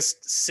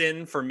biggest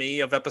sin for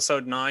me of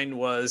episode 9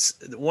 was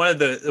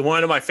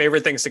one of my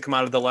favorite things to come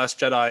out of The Last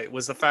Jedi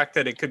was the fact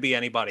that it could be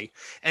anybody.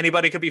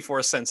 Anybody could be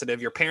force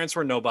sensitive. Your parents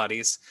were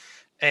nobodies.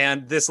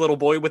 And this little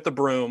boy with the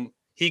broom,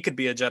 he could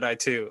be a Jedi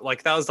too.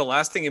 Like that was the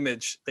lasting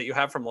image that you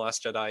have from The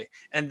Last Jedi.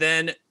 And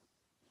then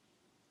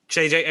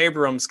J.J.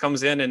 Abrams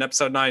comes in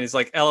episode 9. He's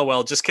like,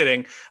 LOL, just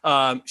kidding.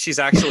 She's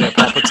actually a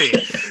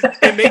Palpatine.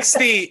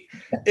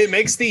 It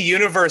makes the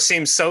universe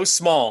seem so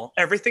small.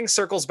 Everything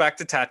circles back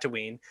to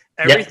Tatooine.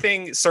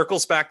 Everything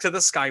circles back to the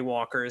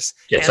Skywalkers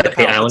and the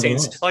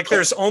Palpatines. Like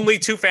there's only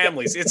 2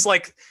 families. It's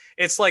like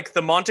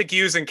the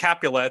Montagues and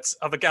Capulets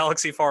of a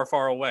galaxy far,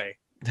 far away.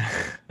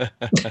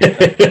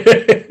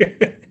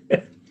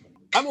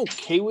 I'm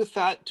okay with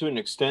that to an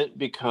extent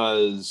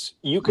because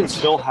you can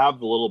still have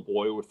the little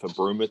boy with the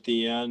broom at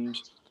the end,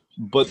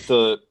 but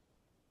the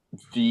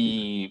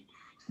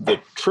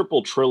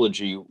triple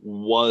trilogy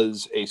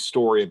was a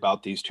story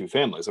about these 2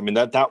 families. I mean,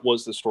 that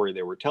was the story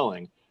they were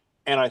telling.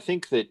 And I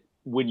think that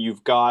when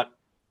you've got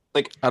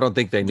I don't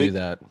think they knew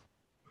that.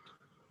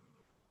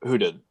 Who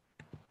did?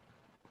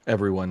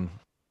 Everyone.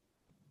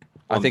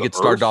 I think it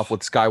started off with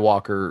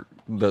Skywalker,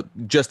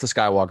 just the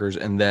Skywalkers,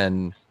 and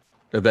then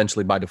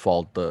eventually by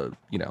default the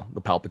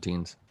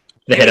Palpatines.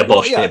 They had a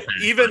bullshit.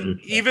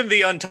 Even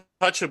the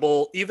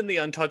untouchable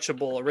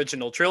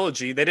original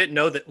trilogy, they didn't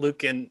know that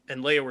Luke and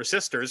Leia were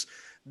sisters,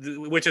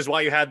 which is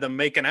why you had them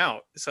making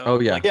out. So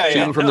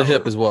shooting from the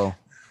hip as well.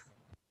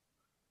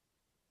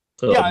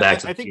 So Back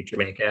to the Future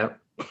make out.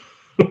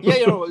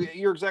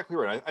 You're exactly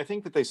right. I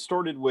think that they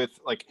started with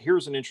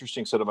here's an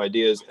interesting set of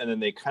ideas, and then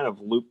they kind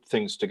of looped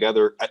things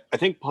together. I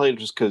think probably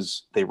just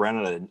because they ran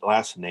out of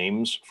last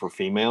names for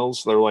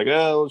females, they're like,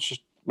 let's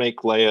just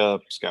make Leia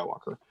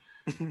Skywalker.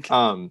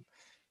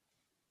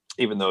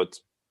 Even though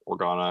it's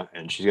Organa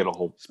and she's got a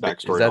whole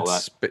backstory and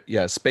all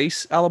that.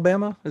 Space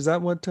Alabama, is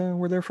that what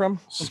where they're from?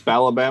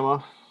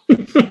 Spalabama.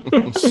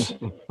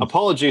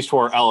 Apologies to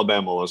our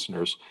Alabama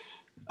listeners.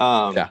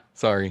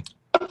 Sorry.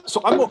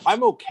 So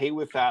I'm okay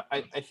with that.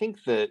 I think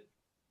we've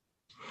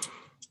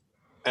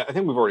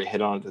already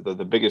hit on it.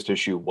 The biggest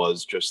issue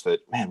was just that,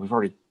 man, we've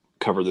already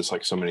covered this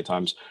so many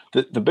times.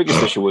 The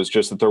biggest issue was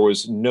just that there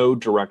was no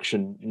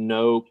direction,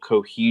 no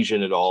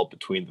cohesion at all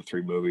between the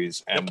 3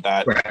 movies, and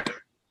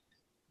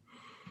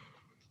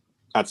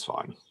that's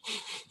fine.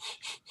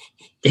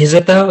 Is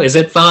it though? Is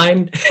it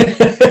fine?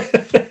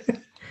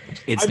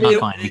 It's not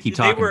fine. We keep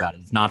talking about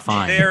it. It's not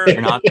fine.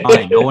 They're not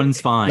fine. No one's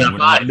fine.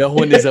 No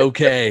one is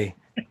okay.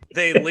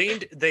 They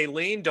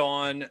leaned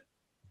on,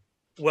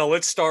 well,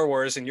 it's Star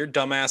Wars and your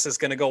dumbass is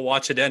going to go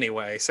watch it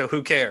anyway, so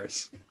who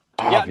cares?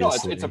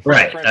 It's a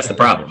right. That's the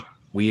problem.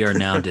 We are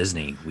now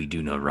Disney. We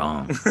do no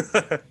wrong.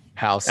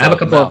 House of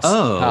Mouse.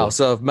 House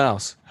of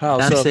Mouse.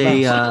 That's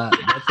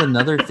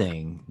another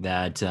thing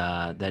that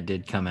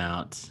did come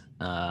out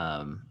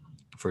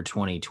for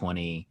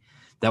 2020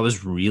 that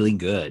was really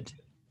good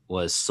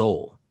was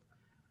Soul.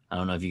 I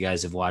don't know if you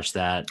guys have watched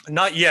that.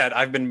 Not yet.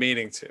 I've been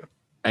meaning to.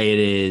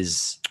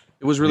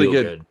 It was really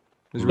good.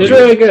 It was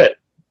really good.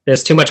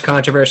 There's too much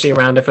controversy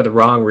around it for the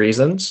wrong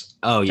reasons.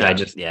 Oh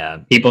yeah,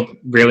 People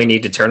really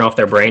need to turn off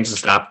their brains and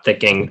stop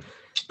thinking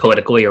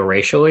politically or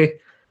racially.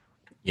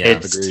 Yeah,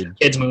 it's a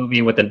kids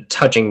movie with a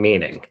touching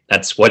meaning.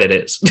 That's what it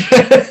is.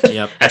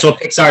 Yep. That's what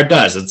Pixar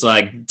does. It's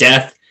like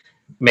death,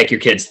 make your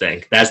kids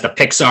think. That's the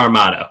Pixar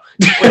motto.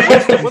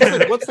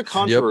 What's the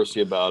controversy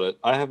about it?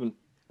 I haven't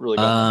really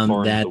gotten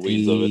far into the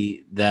weeds of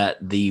it.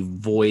 That the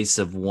voice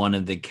of one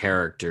of the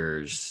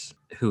characters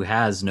who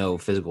has no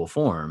physical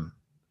form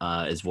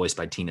is voiced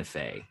by Tina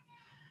Fey,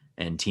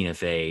 and Tina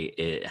Fey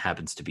it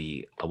happens to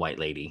be a white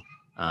lady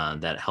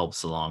that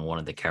helps along one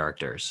of the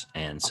characters,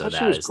 and so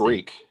that is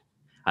Greek.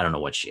 I don't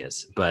know what she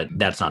is, but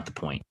that's not the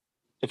point.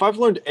 If I've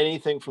learned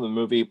anything from the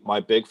movie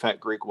My Big Fat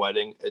Greek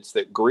Wedding, it's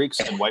that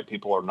Greeks and white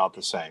people are not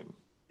the same.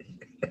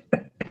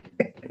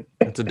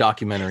 It's a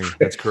documentary.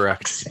 That's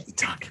correct.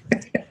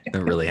 It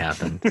really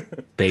happened.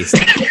 Based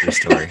on a true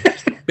story.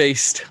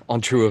 Based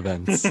on true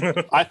events.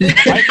 I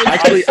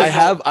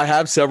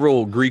have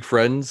several Greek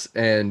friends,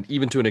 and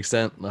even to an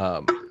extent,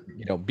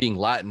 being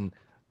Latin,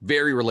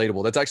 very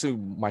relatable. That's actually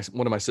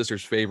one of my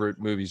sister's favorite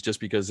movies, just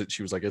because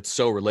she was like, it's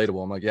so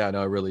relatable. I'm like, yeah,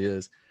 no, it really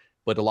is.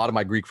 But a lot of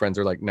my Greek friends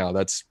are like, no,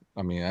 that's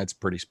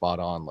pretty spot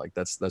on. Like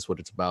that's what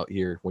it's about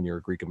here when you're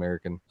a Greek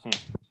American.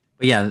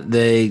 But yeah,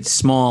 the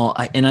small,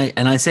 and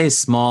I say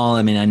small.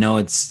 I mean, I know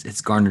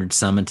it's garnered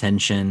some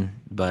attention,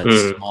 but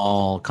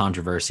small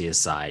controversy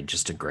aside,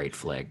 just a great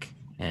flick.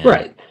 And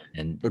right.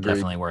 and Agreed.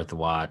 definitely worth the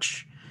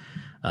watch.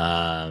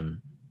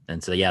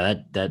 And so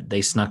that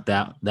they snuck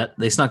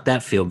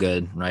that feel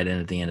good right in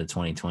at the end of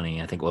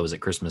 2020. I think what was it,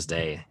 Christmas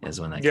Day is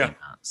when that came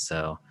out.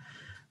 So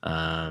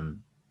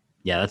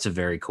that's a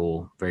very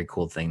cool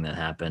thing that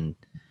happened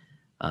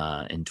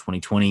in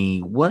 2020.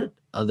 What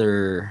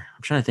other?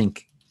 I'm trying to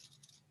think.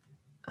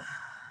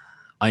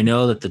 I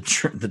know that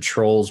the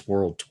Trolls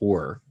World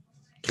Tour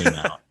came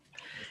out,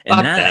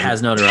 and that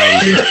has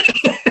notoriety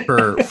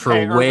for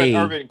hey, way.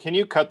 Irvin, can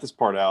you cut this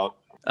part out?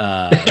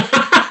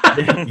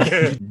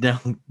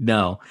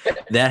 No,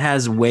 that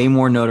has way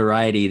more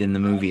notoriety than the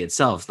movie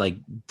itself. Like,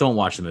 don't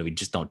watch the movie.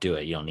 Just don't do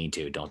it. You don't need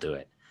to. Don't do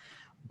it.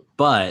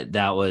 But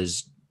that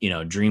was,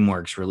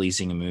 DreamWorks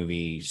releasing a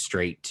movie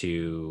straight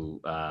to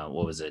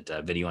what was it,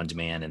 video on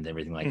demand and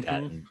everything like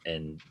that,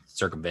 and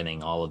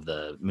circumventing all of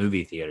the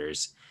movie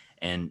theaters,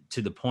 and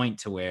to the point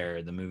to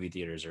where the movie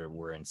theaters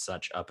were in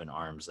such up in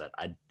arms that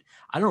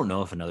I don't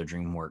know if another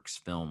DreamWorks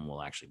film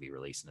will actually be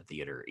released in the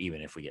theater,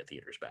 even if we get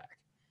theaters back.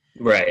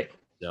 Right.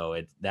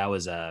 So that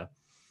was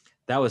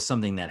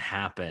something that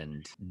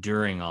happened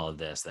during all of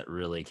this that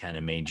really kind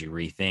of made you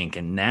rethink.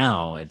 And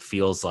now it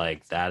feels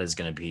like that is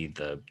going to be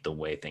the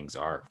way things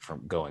are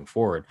from going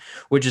forward,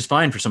 which is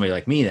fine for somebody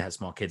like me that has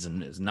small kids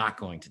and is not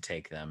going to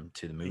take them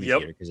to the movie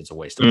theater because it's a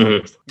waste of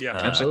money. Yeah,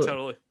 absolutely.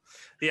 Totally.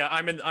 Yeah,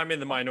 I'm in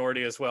the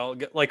minority as well.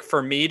 Like,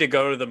 for me to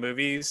go to the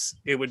movies,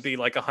 it would be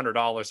like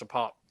 $100 a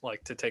pop,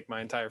 like to take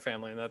my entire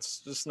family, and that's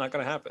just not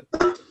going to happen.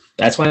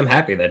 That's why I'm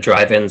happy that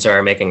drive-ins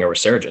are making a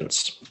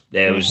resurgence.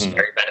 It was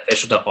very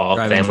beneficial to all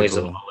families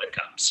of all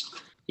incomes.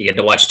 You get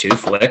to watch 2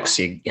 flicks.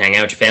 You hang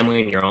out with your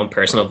family in your own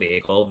personal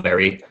vehicle,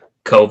 very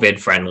COVID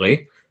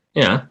friendly.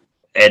 Yeah,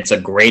 it's a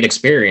great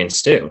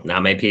experience too.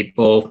 Not many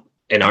people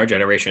in our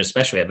generation,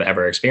 especially, have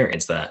ever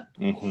experienced that.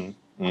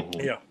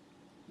 Yeah.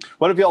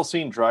 What have y'all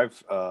seen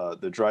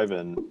the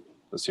drive-in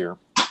this year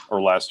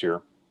or last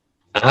year?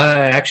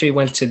 I actually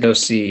went to go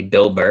see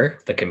Bill Burr,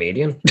 the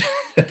comedian.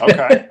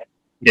 Okay.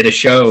 Did a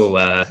show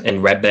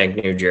in Red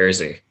Bank, New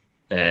Jersey,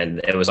 and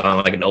it was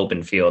on like an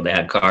open field. They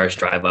had cars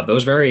drive up. It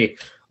was very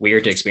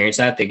weird to experience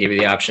that. They give you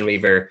the option of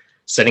either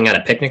sitting at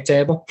a picnic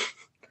table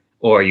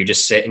or you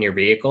just sit in your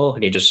vehicle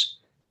and you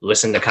just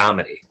listen to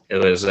comedy. It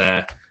was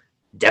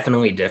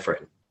definitely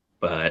different,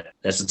 but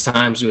that's the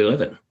times we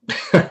live in.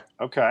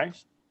 Okay.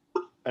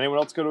 Anyone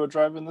else go to a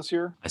drive-in this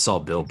year? I saw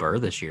Bill Burr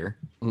this year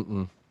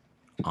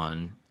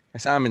on I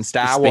saw him in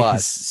Star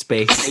Wars.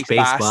 Space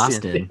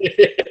Boston.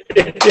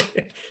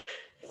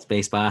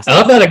 Space Boston. I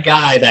love that a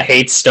guy that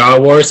hates Star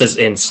Wars is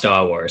in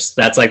Star Wars.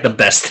 That's like the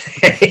best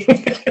thing.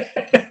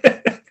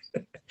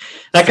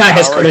 That guy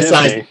has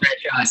criticized the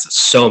franchise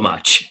so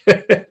much.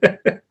 I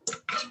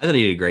thought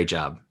he did a great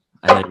job.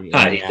 I thought he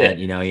had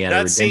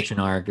a redemption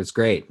arc. It's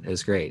great. It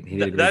was great. He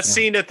did a great job.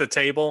 Scene at the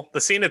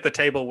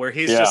table where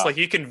he's just like,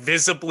 you can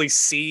visibly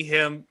see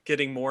him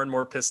getting more and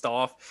more pissed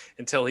off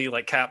until he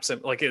like caps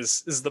him, like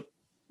is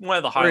one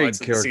of the highlights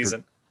of the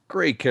season.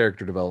 Great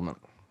character development.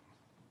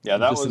 Yeah,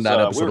 that was. We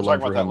were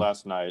talking about that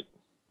last night.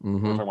 We were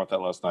talking about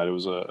that last night. It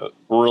was a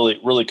really,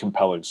 really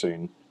compelling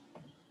scene.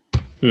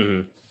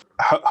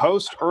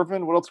 Host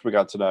Irvin, what else we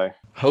got today?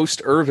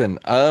 Host Irvin.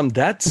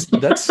 That's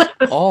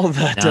all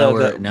that now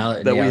we had.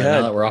 Now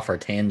that we're off our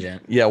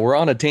tangent. Yeah, we're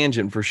on a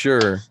tangent for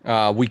sure.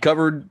 We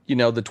covered, the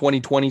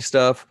 2020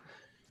 stuff.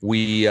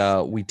 We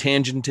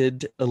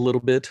tangented a little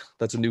bit.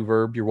 That's a new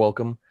verb. You're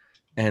welcome.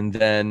 And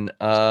then,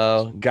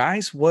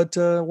 guys, what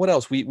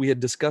else? We had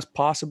discussed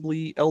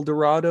possibly El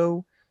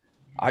Dorado.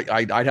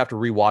 I'd have to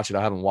rewatch it.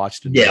 I haven't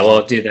watched it. Yeah,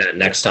 we'll do that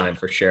next time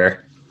for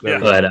sure. Yeah.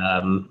 But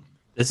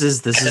this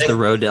is the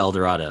road to El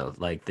Dorado,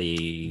 like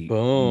the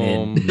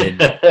mid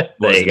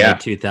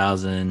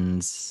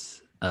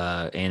 2000s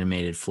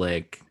animated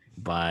flick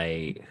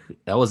by,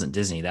 that wasn't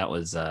Disney, that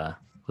was it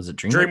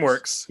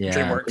DreamWorks? Yeah,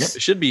 DreamWorks.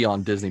 It should be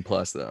on Disney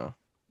Plus though.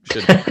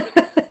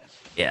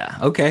 Yeah,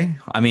 okay.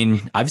 I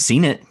mean, I've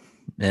seen it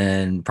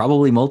and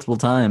probably multiple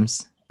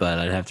times, but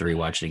I'd have to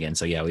rewatch it again.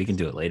 So yeah, we can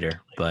do it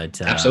later. But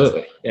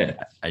absolutely,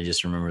 yeah. I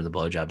just remember the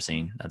blowjob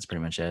scene. That's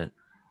pretty much it.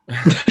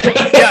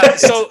 Yeah, I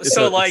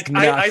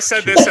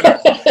said this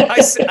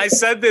I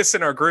said this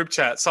in our group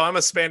chat. So I'm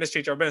a Spanish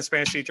teacher. I've been a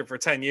Spanish teacher for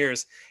 10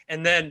 years,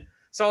 and then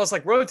so I was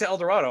like, Road to El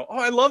Dorado. Oh,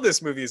 I love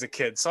this movie as a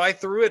kid. So I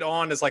threw it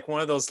on as like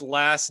one of those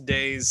last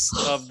days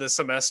of the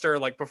semester,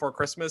 like before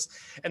Christmas,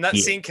 and that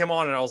scene came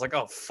on, and I was like,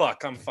 oh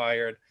fuck, I'm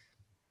fired.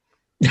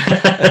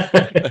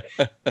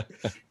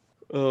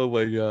 Oh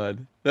my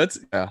god, that's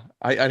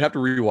I'd have to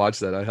rewatch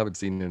that. I haven't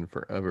seen it in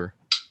forever.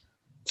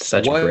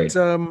 Such a great.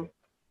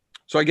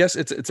 So I guess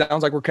it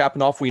sounds like we're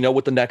capping off. We know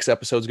what the next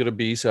episode is going to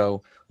be.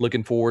 So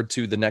looking forward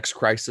to the next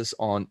Crisis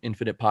on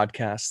Infinite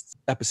Podcast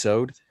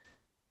episode.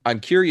 I'm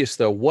curious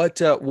though, what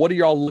are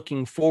y'all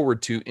looking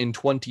forward to in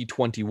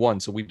 2021?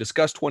 So we've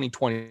discussed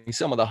 2020,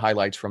 some of the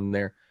highlights from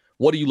there.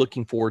 What are you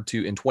looking forward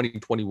to in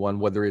 2021?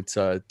 Whether it's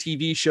a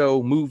TV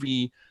show,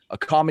 movie, a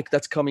comic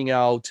that's coming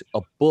out,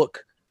 a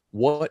book.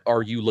 What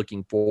are you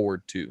looking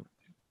forward to?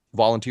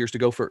 Volunteers to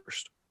go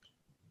first.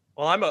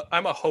 Well,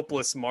 I'm a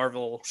hopeless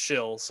Marvel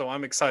shill, so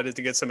I'm excited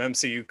to get some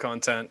MCU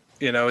content.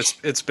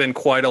 It's been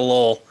quite a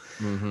lull.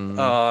 Mm-hmm.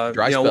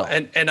 Dry spell.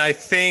 And I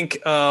think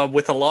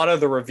with a lot of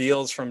the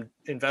reveals from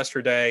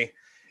Investor Day,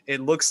 it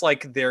looks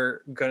like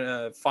they're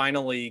gonna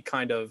finally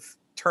kind of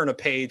turn a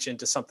page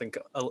into something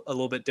a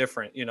little bit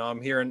different.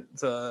 I'm hearing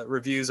the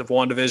reviews of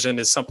WandaVision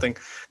is something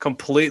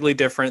completely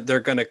different. They're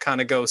going to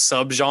kind of go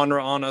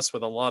subgenre on us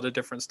with a lot of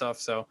different stuff.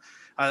 So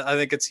I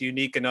think it's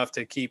unique enough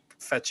to keep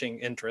fetching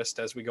interest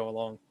as we go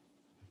along.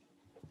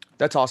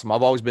 That's awesome.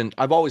 I've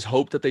always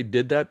hoped that they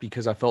did that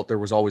because I felt there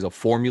was always a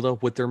formula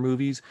with their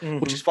movies,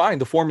 which is fine.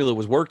 The formula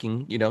was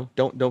working,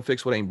 don't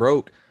fix what ain't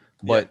broke.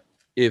 But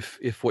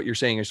if what you're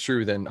saying is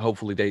true, then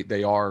hopefully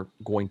they are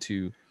going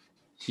to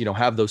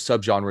have those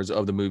subgenres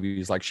of the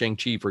movies, like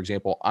Shang-Chi, for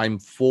example. I'm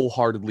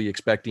full-heartedly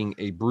expecting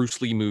a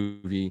Bruce Lee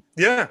movie.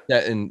 Yeah.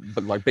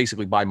 But like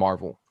basically by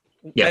Marvel.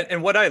 Yeah.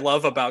 And what I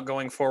love about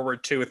going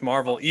forward too with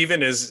Marvel,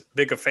 even as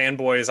big a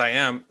fanboy as I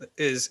am,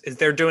 is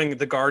they're doing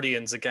the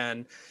Guardians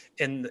again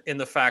in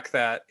the fact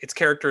that it's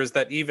characters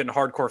that even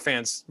hardcore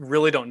fans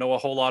really don't know a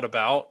whole lot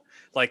about.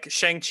 Like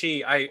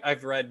Shang-Chi,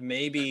 I've read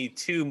maybe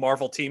 2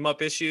 Marvel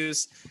team-up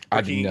issues.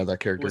 I didn't know that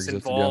character was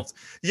existed. involved.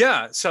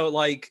 Yeah. So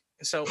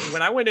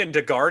when I went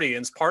into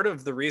Guardians, part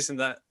of the reason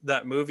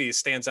that movie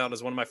stands out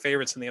as one of my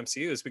favorites in the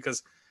MCU is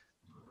because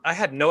I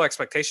had no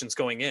expectations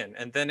going in,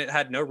 and then it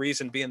had no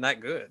reason being that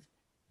good.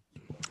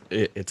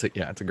 It's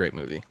a great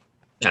movie.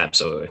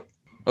 Absolutely.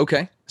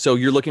 Okay, so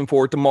you're looking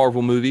forward to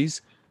Marvel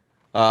movies.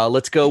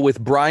 Let's go with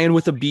Brian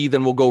with a B,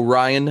 then we'll go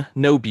Ryan,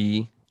 no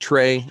B,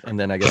 Trey, and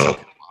then I guess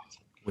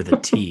with a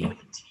T.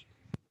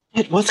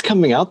 What's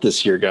coming out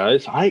this year,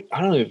 guys? I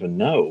don't even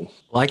know.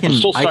 Well, I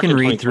can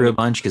read through a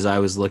bunch because I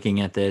was looking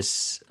at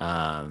this.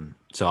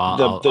 So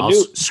I'll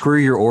screw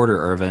your order,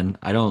 Irvin.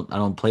 I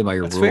don't play by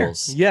your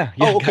rules. Fair. Yeah.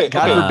 Oh, okay.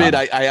 God forbid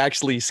I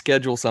actually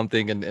schedule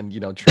something and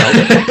try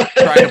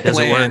to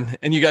plan,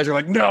 and you guys are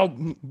like,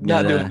 no,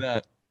 not doing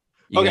that.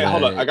 Okay,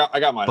 hold on. I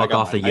got mine. Buck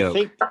off the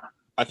yoke.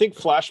 I think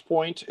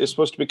Flashpoint is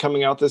supposed to be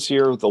coming out this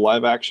year, the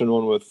live action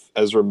one with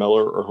Ezra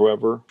Miller or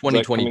whoever.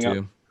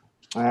 2022.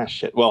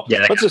 Shit. Well,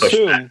 yeah,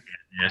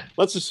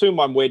 let's assume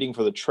I'm waiting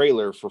for the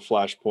trailer for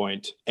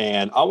Flashpoint,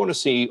 and I want to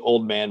see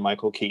old man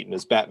Michael Keaton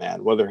as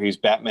Batman, whether he's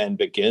Batman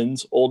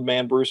Begins old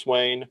man Bruce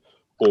Wayne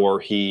or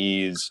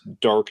he's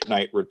Dark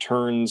Knight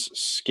Returns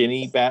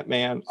skinny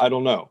Batman. I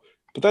don't know.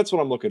 But that's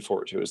what I'm looking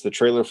forward to, is the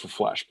trailer for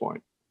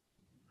Flashpoint.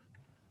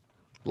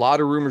 A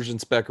lot of rumors and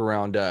spec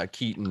around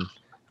Keaton.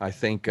 I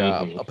think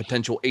a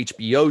potential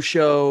HBO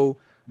show.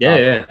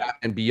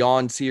 And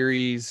Beyond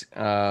series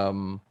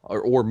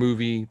or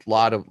movie.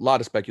 Lot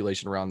of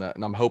speculation around that,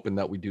 and I'm hoping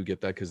that we do get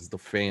that because the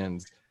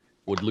fans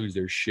would lose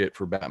their shit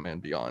for Batman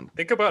Beyond.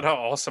 Think about how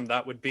awesome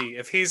that would be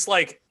if he's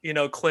like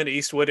Clint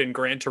Eastwood in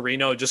Gran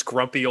Torino, just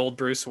grumpy old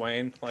Bruce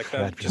Wayne. Like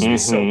that'd just be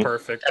so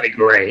perfect. That'd be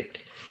great.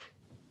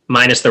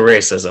 Minus the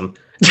racism.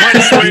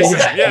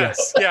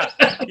 Yes.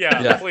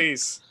 Yeah.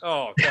 Please.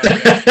 Oh God.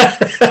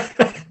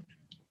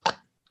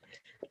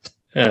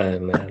 Yeah. Oh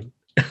man.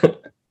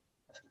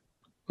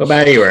 What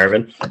about you,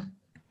 Irvin?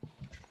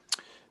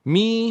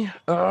 Me,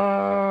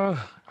 I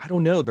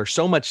don't know. There's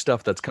so much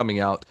stuff that's coming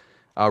out.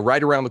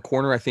 Right around the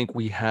corner, I think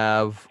we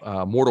have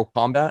Mortal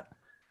Kombat.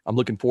 I'm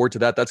looking forward to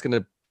that. That's going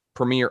to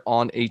premiere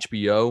on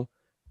HBO.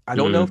 I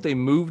don't know if they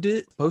moved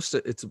it. When was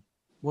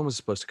it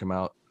supposed to come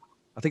out?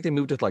 I think they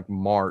moved it like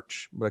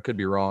March, but I could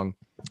be wrong.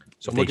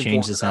 So if they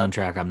changed the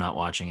soundtrack, I'm not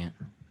watching it.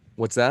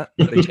 What's that?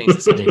 They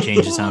changed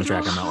the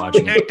soundtrack. I'm not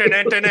watching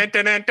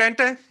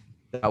it.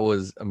 That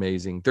was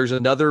amazing. There's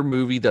another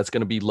movie that's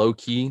going to be low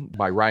key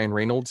by Ryan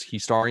Reynolds.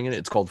 He's starring in it.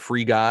 It's called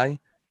Free Guy.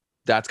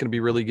 That's going to be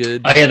really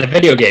good. Oh yeah, the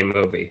video game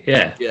movie.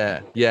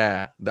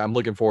 Yeah. I'm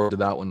looking forward to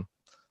that one.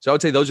 So I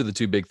would say those are the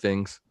 2 big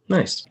things.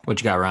 Nice.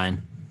 What you got,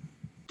 Ryan?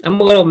 I'm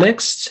a little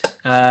mixed.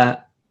 I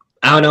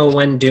don't know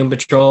when Doom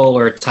Patrol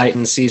or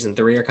Titans Season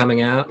 3 are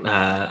coming out.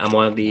 I'm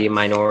one of the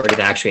minority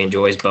that actually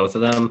enjoys both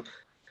of them.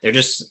 They're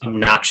just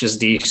obnoxious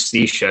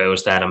DC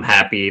shows that I'm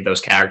happy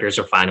those characters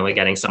are finally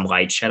getting some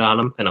light shed on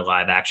them in a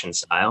live action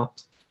style.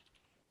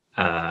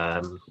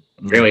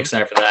 Really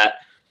excited for that.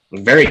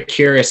 I'm very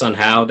curious on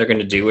how they're going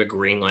to do a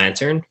Green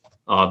Lantern,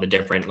 all the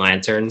different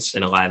lanterns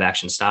in a live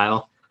action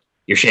style.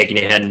 You're shaking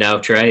your head no,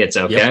 Trey. It's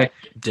okay.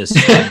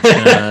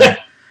 Yep.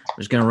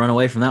 Just gonna run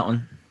away from that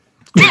one.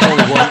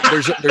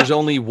 There's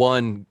only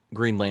one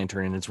Green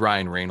Lantern, and it's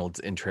Ryan Reynolds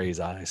in Trey's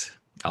eyes.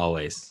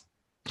 Always.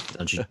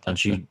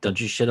 Don't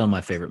you shit on my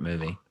favorite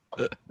movie.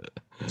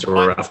 It's a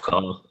rough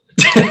call.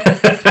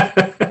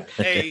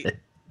 Hey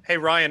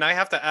Ryan, I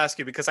have to ask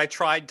you because I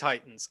tried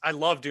Titans. I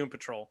love Doom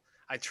Patrol.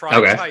 I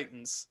tried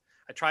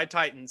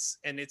Titans,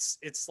 and it's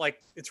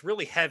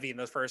really heavy in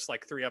the first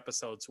 3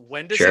 episodes.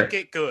 When does it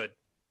get good?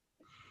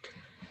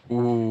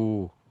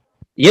 Ooh.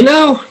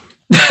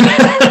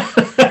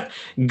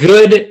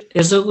 Good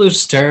is a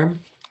loose term.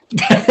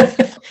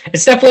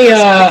 It's definitely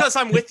because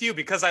I'm with you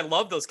because I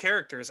love those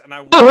characters and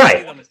I want to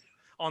see them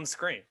on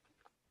screen.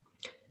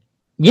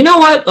 You know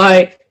what?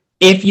 Like,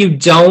 if you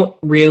don't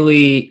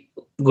really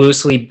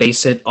loosely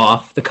base it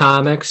off the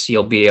comics,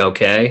 you'll be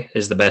okay,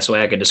 is the best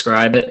way I could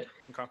describe it.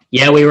 Okay.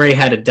 Yeah, we already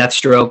had a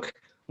Deathstroke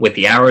with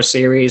the Arrow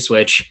series,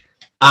 which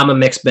I'm a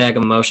mixed bag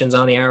of emotions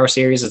on the Arrow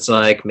series. It's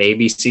like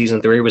maybe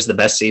season 3 was the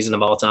best season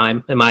of all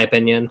time, in my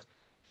opinion.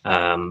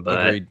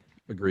 But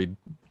Agreed.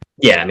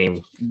 yeah, I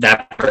mean,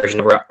 that version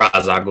of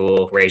Ra's al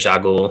Ghul, Ra's al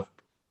Ghul,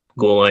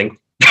 Ghouling,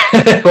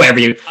 whatever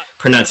your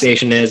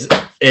pronunciation is,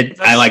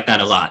 I like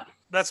that a lot.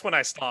 That's when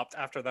I stopped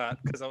after that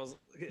because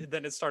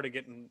then it started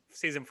getting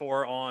season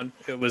 4 on.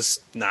 It was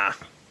nah.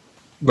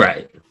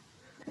 Right.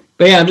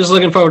 But yeah, I'm just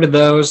looking forward to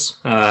those.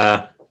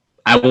 I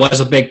was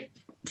a big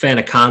fan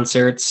of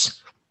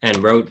concerts and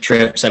road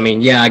trips. I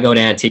mean, yeah, I go to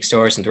antique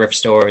stores and thrift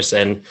stores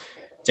and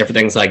different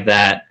things like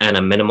that on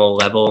a minimal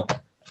level.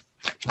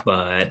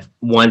 But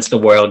once the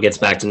world gets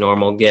back to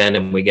normal again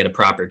and we get a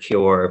proper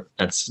cure,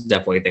 that's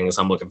definitely things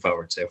I'm looking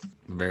forward to.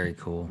 Very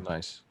cool.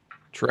 Nice.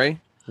 Trey,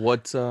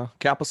 what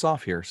cap us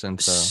off here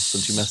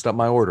since you messed up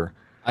my order?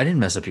 I didn't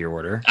mess up your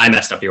order. I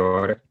messed up your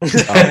order.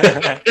 Just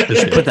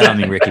put that on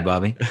me, Ricky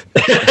Bobby.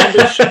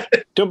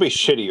 Don't be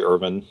shitty,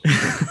 Irvin.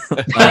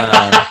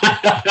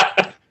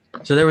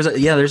 So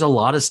there's a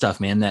lot of stuff,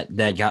 man,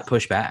 that got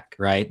pushed back,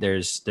 right?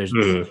 There's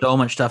so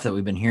much stuff that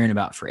we've been hearing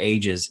about for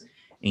ages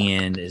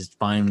and is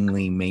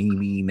finally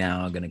maybe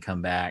now going to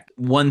come back.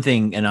 One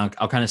thing, and I'll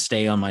kind of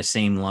stay on my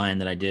same line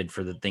that I did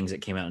for the things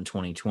that came out in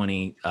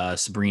 2020.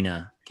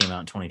 Sabrina came out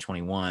in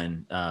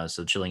 2021.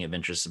 So Chilling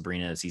Adventures of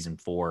Sabrina season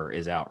 4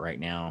 is out right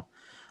now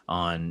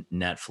on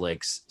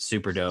Netflix.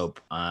 Super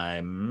dope.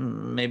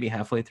 I'm maybe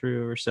halfway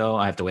through or so.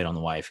 I have to wait on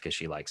the wife because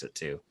she likes it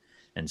too.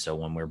 And so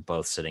when we're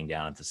both sitting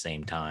down at the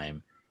same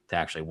time to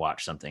actually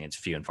watch something, it's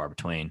few and far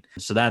between.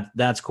 So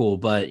that's cool.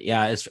 But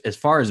yeah, as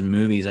far as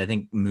movies, I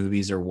think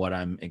movies are what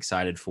I'm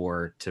excited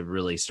for to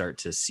really start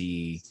to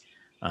see,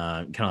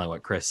 kind of like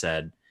what Chris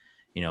said,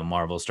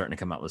 Marvel's starting to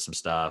come out with some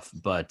stuff.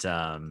 But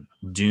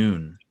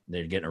Dune,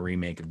 they're getting a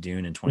remake of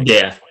Dune in 2020.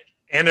 Yeah.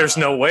 And there's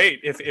no wait.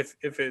 If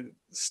it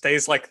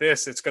stays like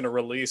this, it's going to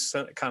release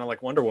kind of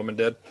like Wonder Woman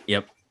did.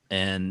 Yep.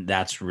 And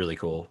that's really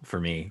cool for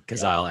me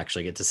because I'll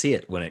actually get to see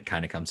it when it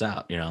kind of comes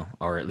out,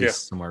 or at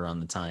least somewhere around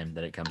the time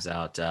that it comes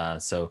out.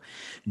 So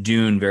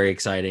Dune, very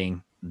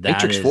exciting.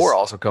 Matrix 4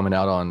 also coming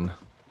out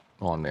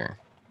on there.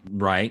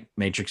 Right.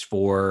 Matrix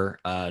 4,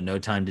 No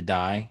Time to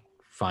Die,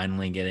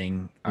 finally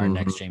getting our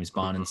next James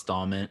Bond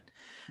installment.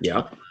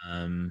 Yeah.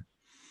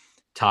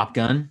 Top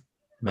Gun,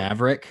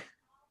 Maverick.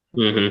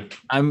 Mm-hmm.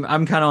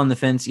 I'm kind of on the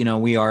fence.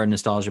 We are a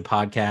nostalgia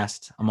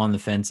podcast. I'm on the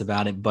fence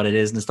about it, but it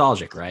is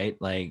nostalgic, right?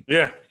 Like,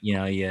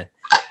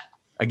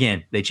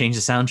 again, they changed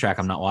the soundtrack.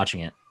 I'm not watching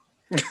it.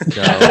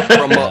 So,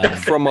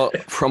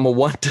 from a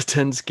 1 to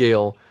 10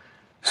 scale,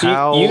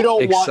 how you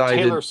don't excited... want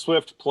Taylor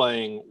Swift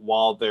playing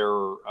while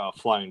they're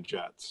flying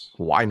jets.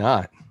 Why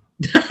not?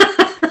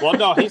 Well,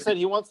 no, he said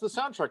he wants the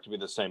soundtrack to be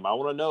the same. I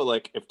want to know,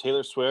 like, if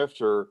Taylor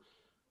Swift or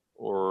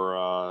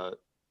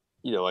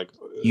like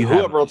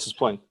whoever else is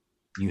playing.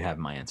 You have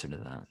my answer to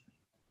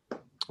that.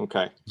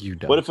 Okay. You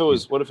don't. What if it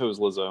was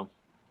Lizzo?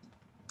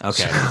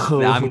 Okay.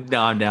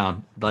 I'm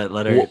down. But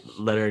let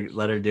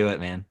her do it,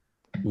 man.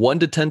 1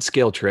 to 10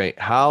 scale, Trey.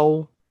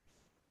 How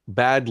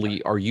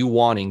badly are you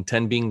wanting,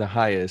 10 being the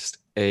highest,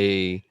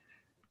 a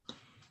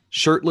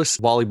shirtless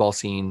volleyball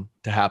scene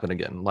to happen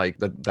again? Like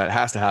that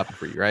has to happen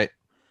for you, right?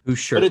 Who's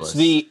shirtless?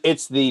 But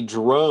it's the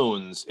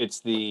drones.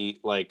 It's the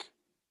like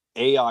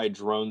AI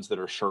drones that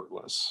are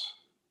shirtless.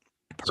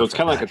 Perfect. So it's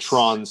kind of like a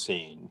Tron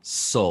scene.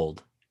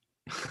 Sold.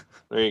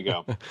 There you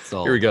go.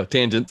 Sold. Here we go.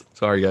 Tangent.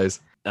 Sorry,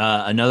 guys.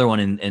 Another one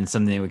and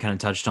something that we kind of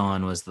touched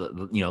on was the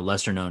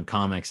lesser known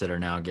comics that are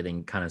now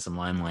getting kind of some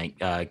limelight.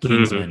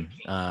 Kingsman.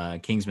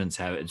 Kingsman's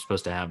it's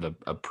supposed to have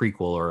a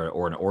prequel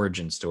or an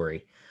origin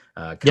story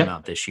come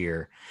out this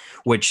year,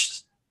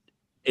 which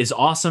is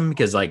awesome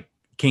because like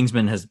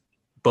Kingsman has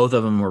both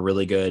of them were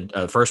really good.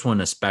 First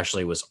one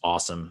especially was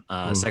awesome.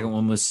 Second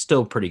one was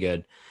still pretty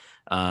good.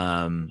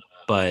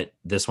 But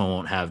this one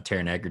won't have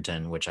Taron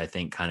Egerton, which I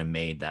think kind of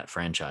made that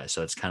franchise.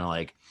 So it's kind of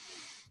like,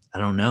 I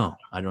don't know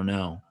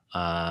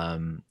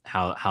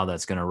how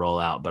that's going to roll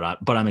out,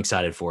 but I'm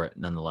excited for it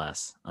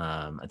nonetheless.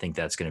 I think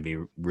that's going to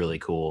be really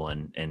cool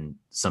and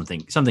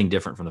something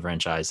different from the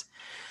franchise.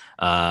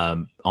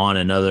 On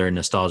another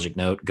nostalgic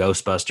note,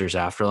 Ghostbusters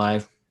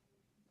Afterlife.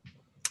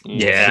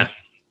 Yeah,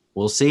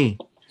 we'll see.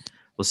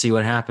 We'll see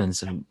what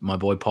happens. And my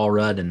boy Paul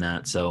Rudd in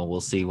that, so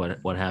we'll see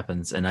what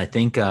happens. And I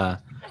think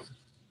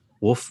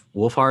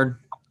Wolfhard,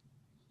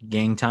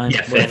 Gang Time.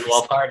 Yeah, Finn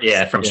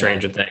Wolfhard. From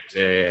Stranger Things.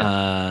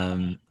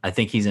 Yeah. I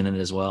think he's in it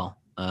as well,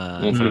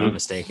 if I'm not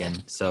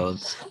mistaken. So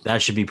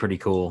that should be pretty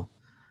cool.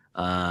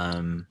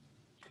 But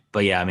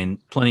yeah, I mean,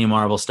 plenty of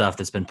Marvel stuff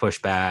that's been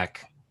pushed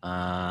back.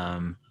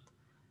 But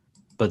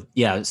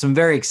yeah, some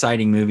very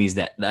exciting movies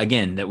that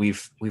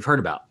we've heard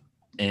about,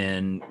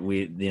 and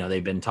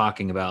they've been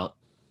talking about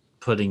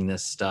putting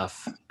this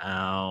stuff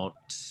out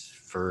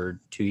for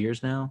 2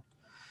 years now.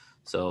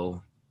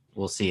 So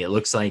we'll see. It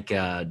looks like,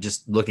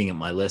 just looking at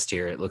my list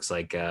here, it looks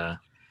like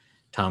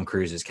Tom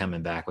Cruise is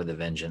coming back with a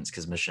vengeance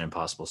because Mission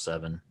Impossible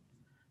 7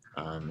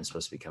 is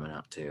supposed to be coming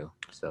out too.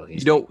 So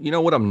he's You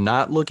know what I'm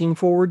not looking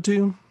forward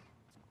to?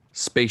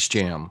 Space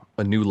Jam: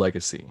 A New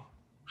Legacy.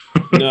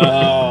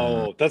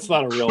 No, that's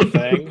not a real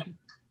thing.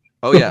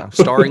 Oh yeah,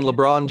 starring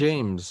LeBron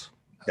James.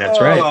 That's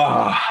right.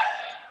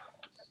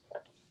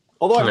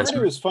 Although I heard That's he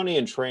was funny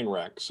in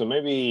Trainwreck, so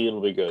maybe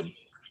it'll be good.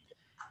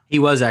 He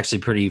was actually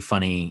pretty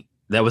funny.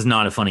 That was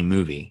not a funny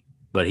movie,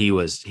 but he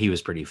was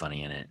pretty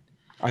funny in it.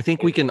 I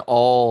think we can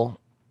all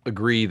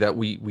agree that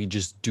we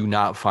just do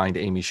not find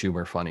Amy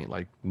Schumer funny.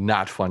 Like,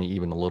 not funny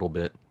even a little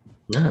bit.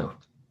 No.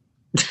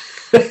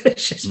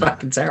 She's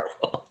fucking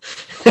terrible.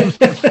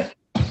 I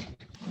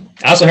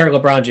also heard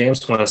LeBron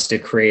James wants to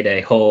create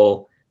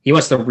he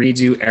wants to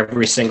redo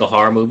every single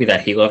horror movie that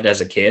he loved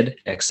as a kid,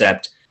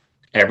 except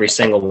every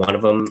single one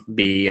of them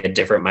be a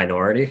different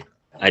minority.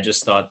 I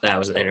just thought that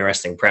was an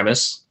interesting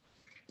premise.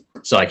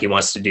 So like he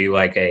wants to do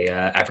like a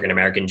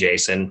African-American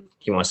Jason.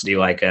 He wants to do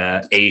like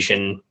a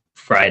Asian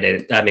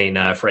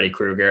Freddy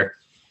Krueger,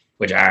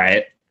 which, all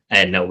right.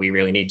 And no, we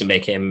really need to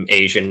make him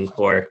Asian,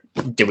 or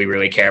do we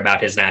really care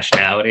about his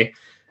nationality?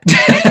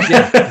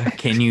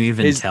 Can you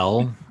even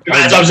tell?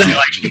 That's what I'm saying.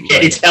 Like,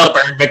 can you tell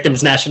burn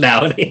victim's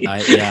nationality?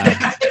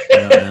 I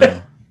don't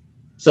know.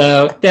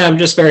 So yeah, I'm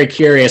just very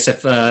curious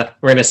if we're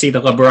going to see the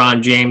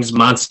LeBron James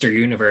monster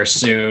universe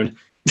soon,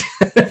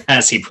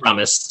 as he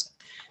promised.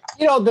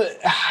 You know,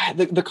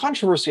 the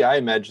controversy I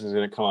imagine is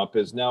going to come up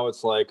is now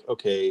it's like,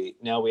 okay,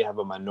 now we have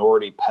a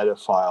minority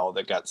pedophile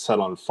that got set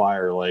on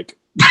fire. Like,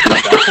 is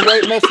that the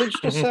right message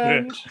to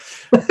send?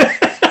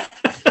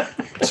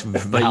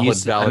 But you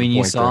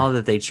saw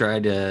that they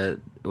tried to,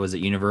 was it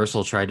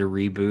Universal tried to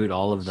reboot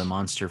all of the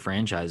monster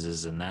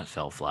franchises, and that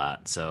fell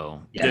flat.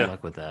 So good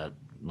luck with that,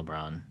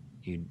 LeBron.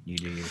 You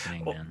do your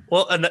thing, man.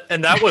 Well,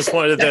 and that was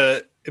one of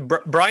the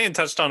Brian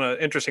touched on an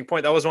interesting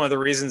point. That was one of the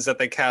reasons that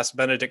they cast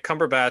Benedict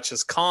Cumberbatch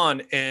as Khan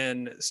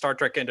in Star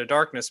Trek Into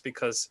Darkness,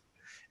 because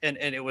and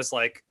it was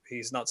like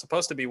he's not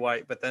supposed to be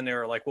white, but then they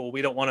were like, well,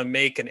 we don't want to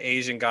make an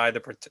Asian guy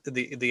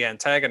the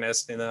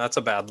antagonist, and that's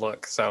a bad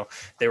look. So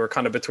they were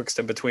kind of betwixt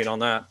and between on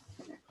that.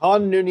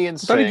 Han Noonien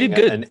Singh,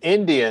 an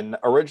Indian,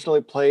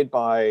 originally played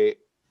by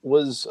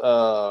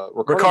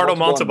Ricardo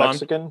Montalban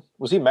Mexican?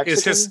 Was he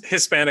Mexican? Is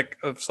Hispanic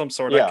of some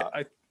sort? Yeah,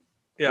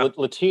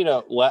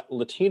 Latino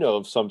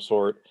of some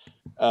sort.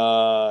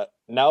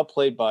 Now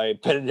played by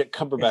Benedict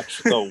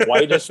Cumberbatch, the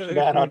whitest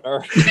man on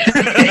earth.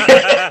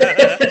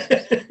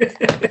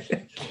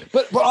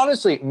 But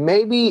honestly,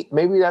 maybe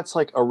that's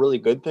like a really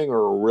good thing or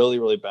a really,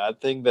 really bad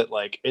thing, that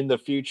like in the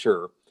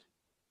future,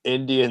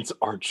 Indians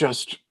are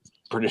just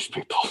British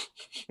people.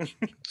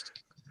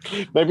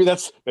 maybe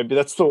that's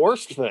the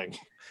worst thing.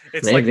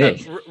 It's maybe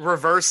like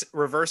that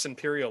reverse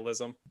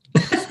imperialism.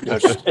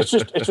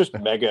 It's just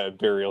mega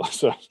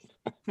imperialism.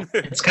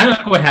 It's kind of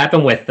like what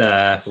happened with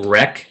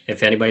Wreck,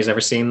 if anybody's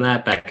ever seen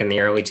that back in the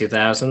early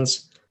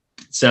 2000s.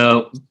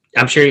 So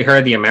I'm sure you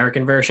heard the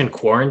American version,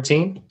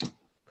 Quarantine,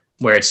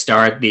 where it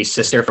starred the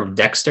sister from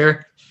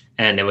Dexter,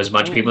 and it was a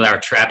bunch of people that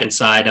were trapped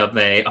inside of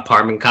a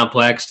apartment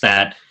complex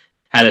that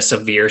had a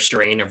severe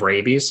strain of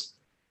rabies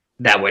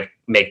that would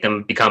make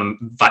them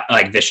become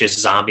like vicious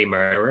zombie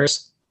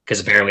murderers, because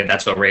apparently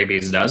that's what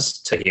rabies does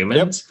to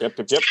humans. Yep.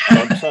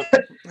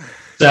 100%.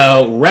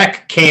 So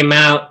Wreck came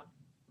out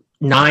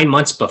 9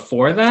 months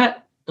before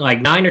that,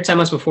 like 9 or 10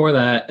 months before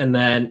that, and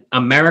then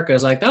America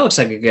is like, that looks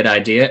like a good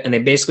idea, and they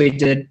basically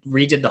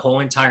redid the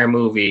whole entire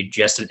movie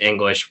just in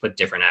English with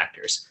different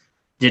actors.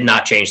 Did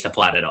not change the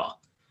plot at all.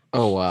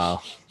 Oh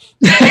wow.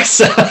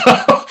 So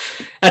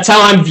that's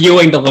how I'm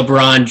viewing the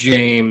LeBron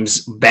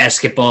James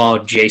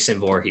basketball Jason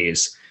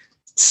Voorhees.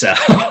 So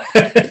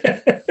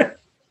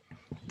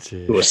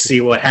we'll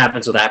see what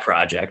happens with that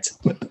project.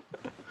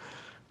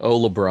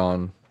 Oh,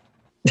 LeBron.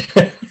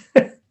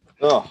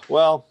 Oh,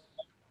 well,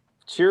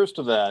 cheers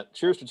to that.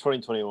 Cheers to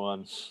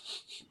 2021.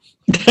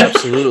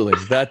 Absolutely.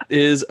 That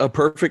is a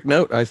perfect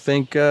note. I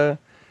think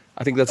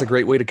that's a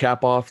great way to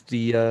cap off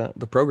the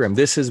program.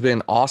 This has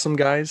been awesome,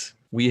 guys.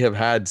 We have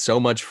had so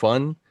much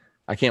fun.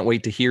 I can't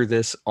wait to hear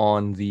this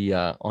on the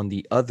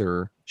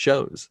other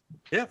shows.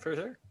 Yeah, for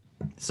sure.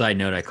 Side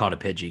note, I caught a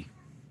Pidgey.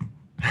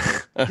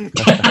 I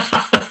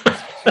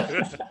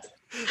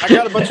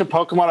got a bunch of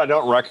Pokemon I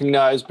don't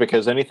recognize,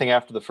 because anything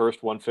after the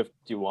first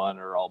 151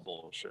 are all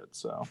bullshit.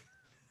 So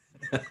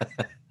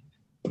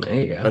there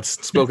you go.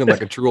 That's spoken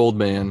like a true old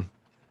man.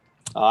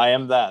 I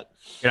am that.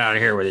 Get out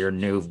of here with your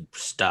new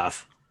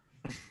stuff.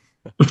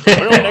 We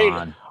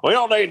don't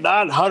need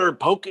 900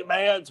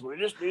 Pokemons. We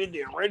just need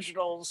the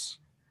originals.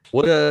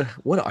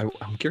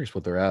 I'm curious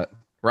what they're at.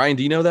 Ryan,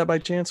 do you know that by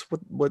chance?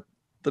 What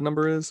the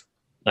number is?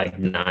 Like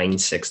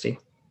 960.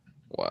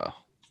 Wow.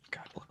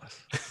 God bless.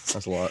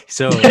 That's a lot.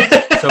 So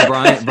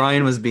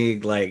Brian was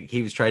being like,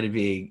 he was trying to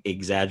be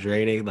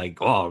exaggerating, like,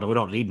 oh, we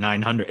don't need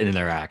 900, and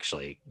they're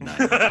actually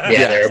 900.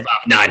 Yeah, they're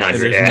about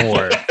 900. There's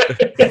more.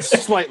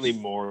 It's slightly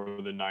more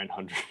than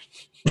 900.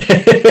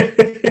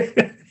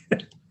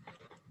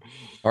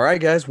 All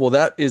right, guys. Well,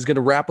 that is going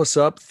to wrap us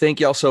up.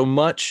 Thank y'all so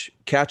much.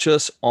 Catch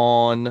us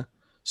on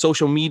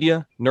social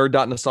media,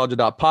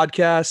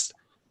 nerd.nostalgia.podcast.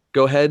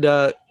 Go ahead,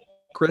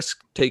 Chris,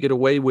 take it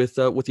away with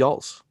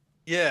y'all's.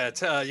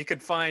 Yeah, you can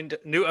find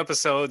new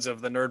episodes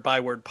of the Nerd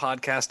Byword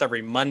podcast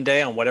every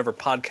Monday on whatever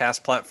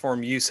podcast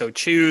platform you so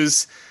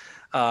choose,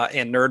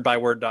 and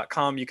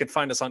nerdbyword.com. You can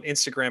find us on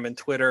Instagram and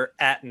Twitter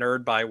at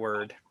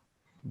nerdbyword.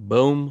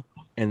 Boom.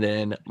 And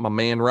then my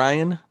man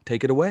Ryan,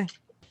 take it away.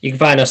 You can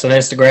find us on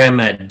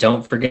Instagram at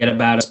Don't Forget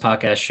About Us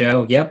Podcast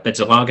Show. Yep, it's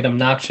long and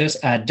obnoxious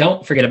at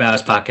Don't Forget About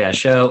Us Podcast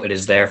Show. It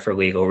is there for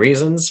legal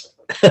reasons.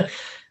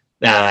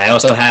 I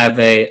also have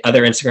a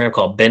other Instagram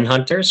called Bin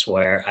Hunters,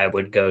 where I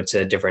would go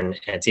to different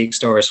antique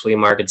stores, flea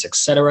markets,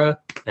 etc.,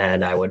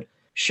 and I would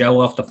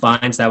show off the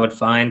finds that I would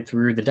find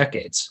through the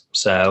decades.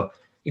 So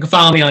you can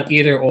follow me on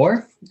either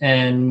or,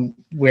 and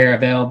we're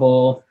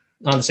available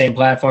on the same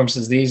platforms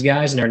as these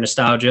guys, Nerd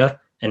Nostalgia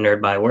and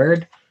Nerd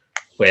Byword,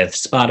 with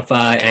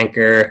Spotify,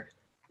 Anchor,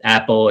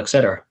 Apple,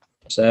 etc.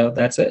 So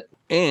that's it.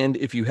 And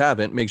if you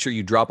haven't, make sure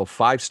you drop a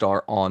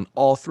 5-star on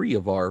all 3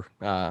 of our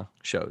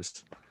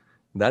shows.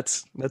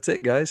 That's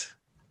it, guys.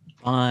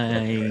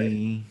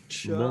 Bye.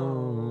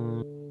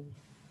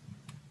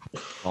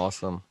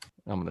 Awesome.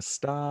 I'm gonna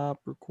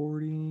stop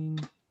recording.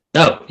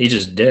 Oh, he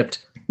just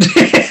dipped.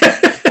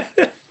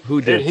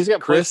 Who did? Dude, he's got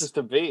Chris? places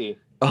to be.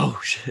 Oh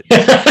shit.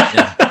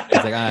 Yeah.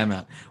 He's like, I'm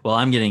out. Well,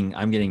 I'm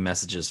getting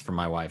messages from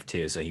my wife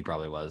too, so he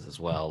probably was as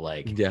well.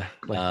 Like, Yeah.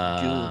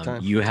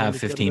 you have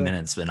 15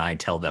 minutes, and I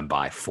tell them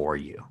bye for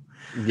you.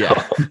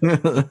 Yeah.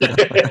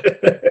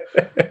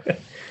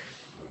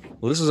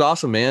 Well, this is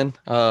awesome, man.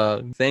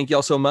 Thank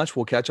y'all so much.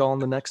 We'll catch y'all on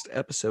the next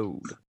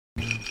episode.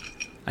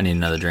 I need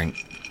another drink.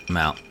 I'm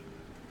out.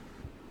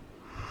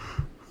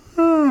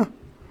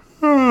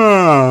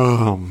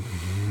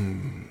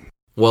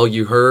 Well,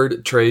 you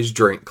heard Trey's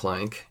drink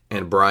clank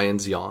and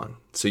Brian's yawn,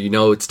 so you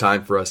know it's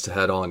time for us to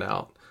head on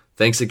out.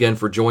 Thanks again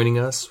for joining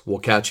us. We'll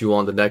catch you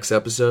on the next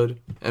episode.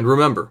 And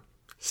remember,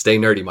 stay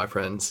nerdy, my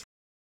friends.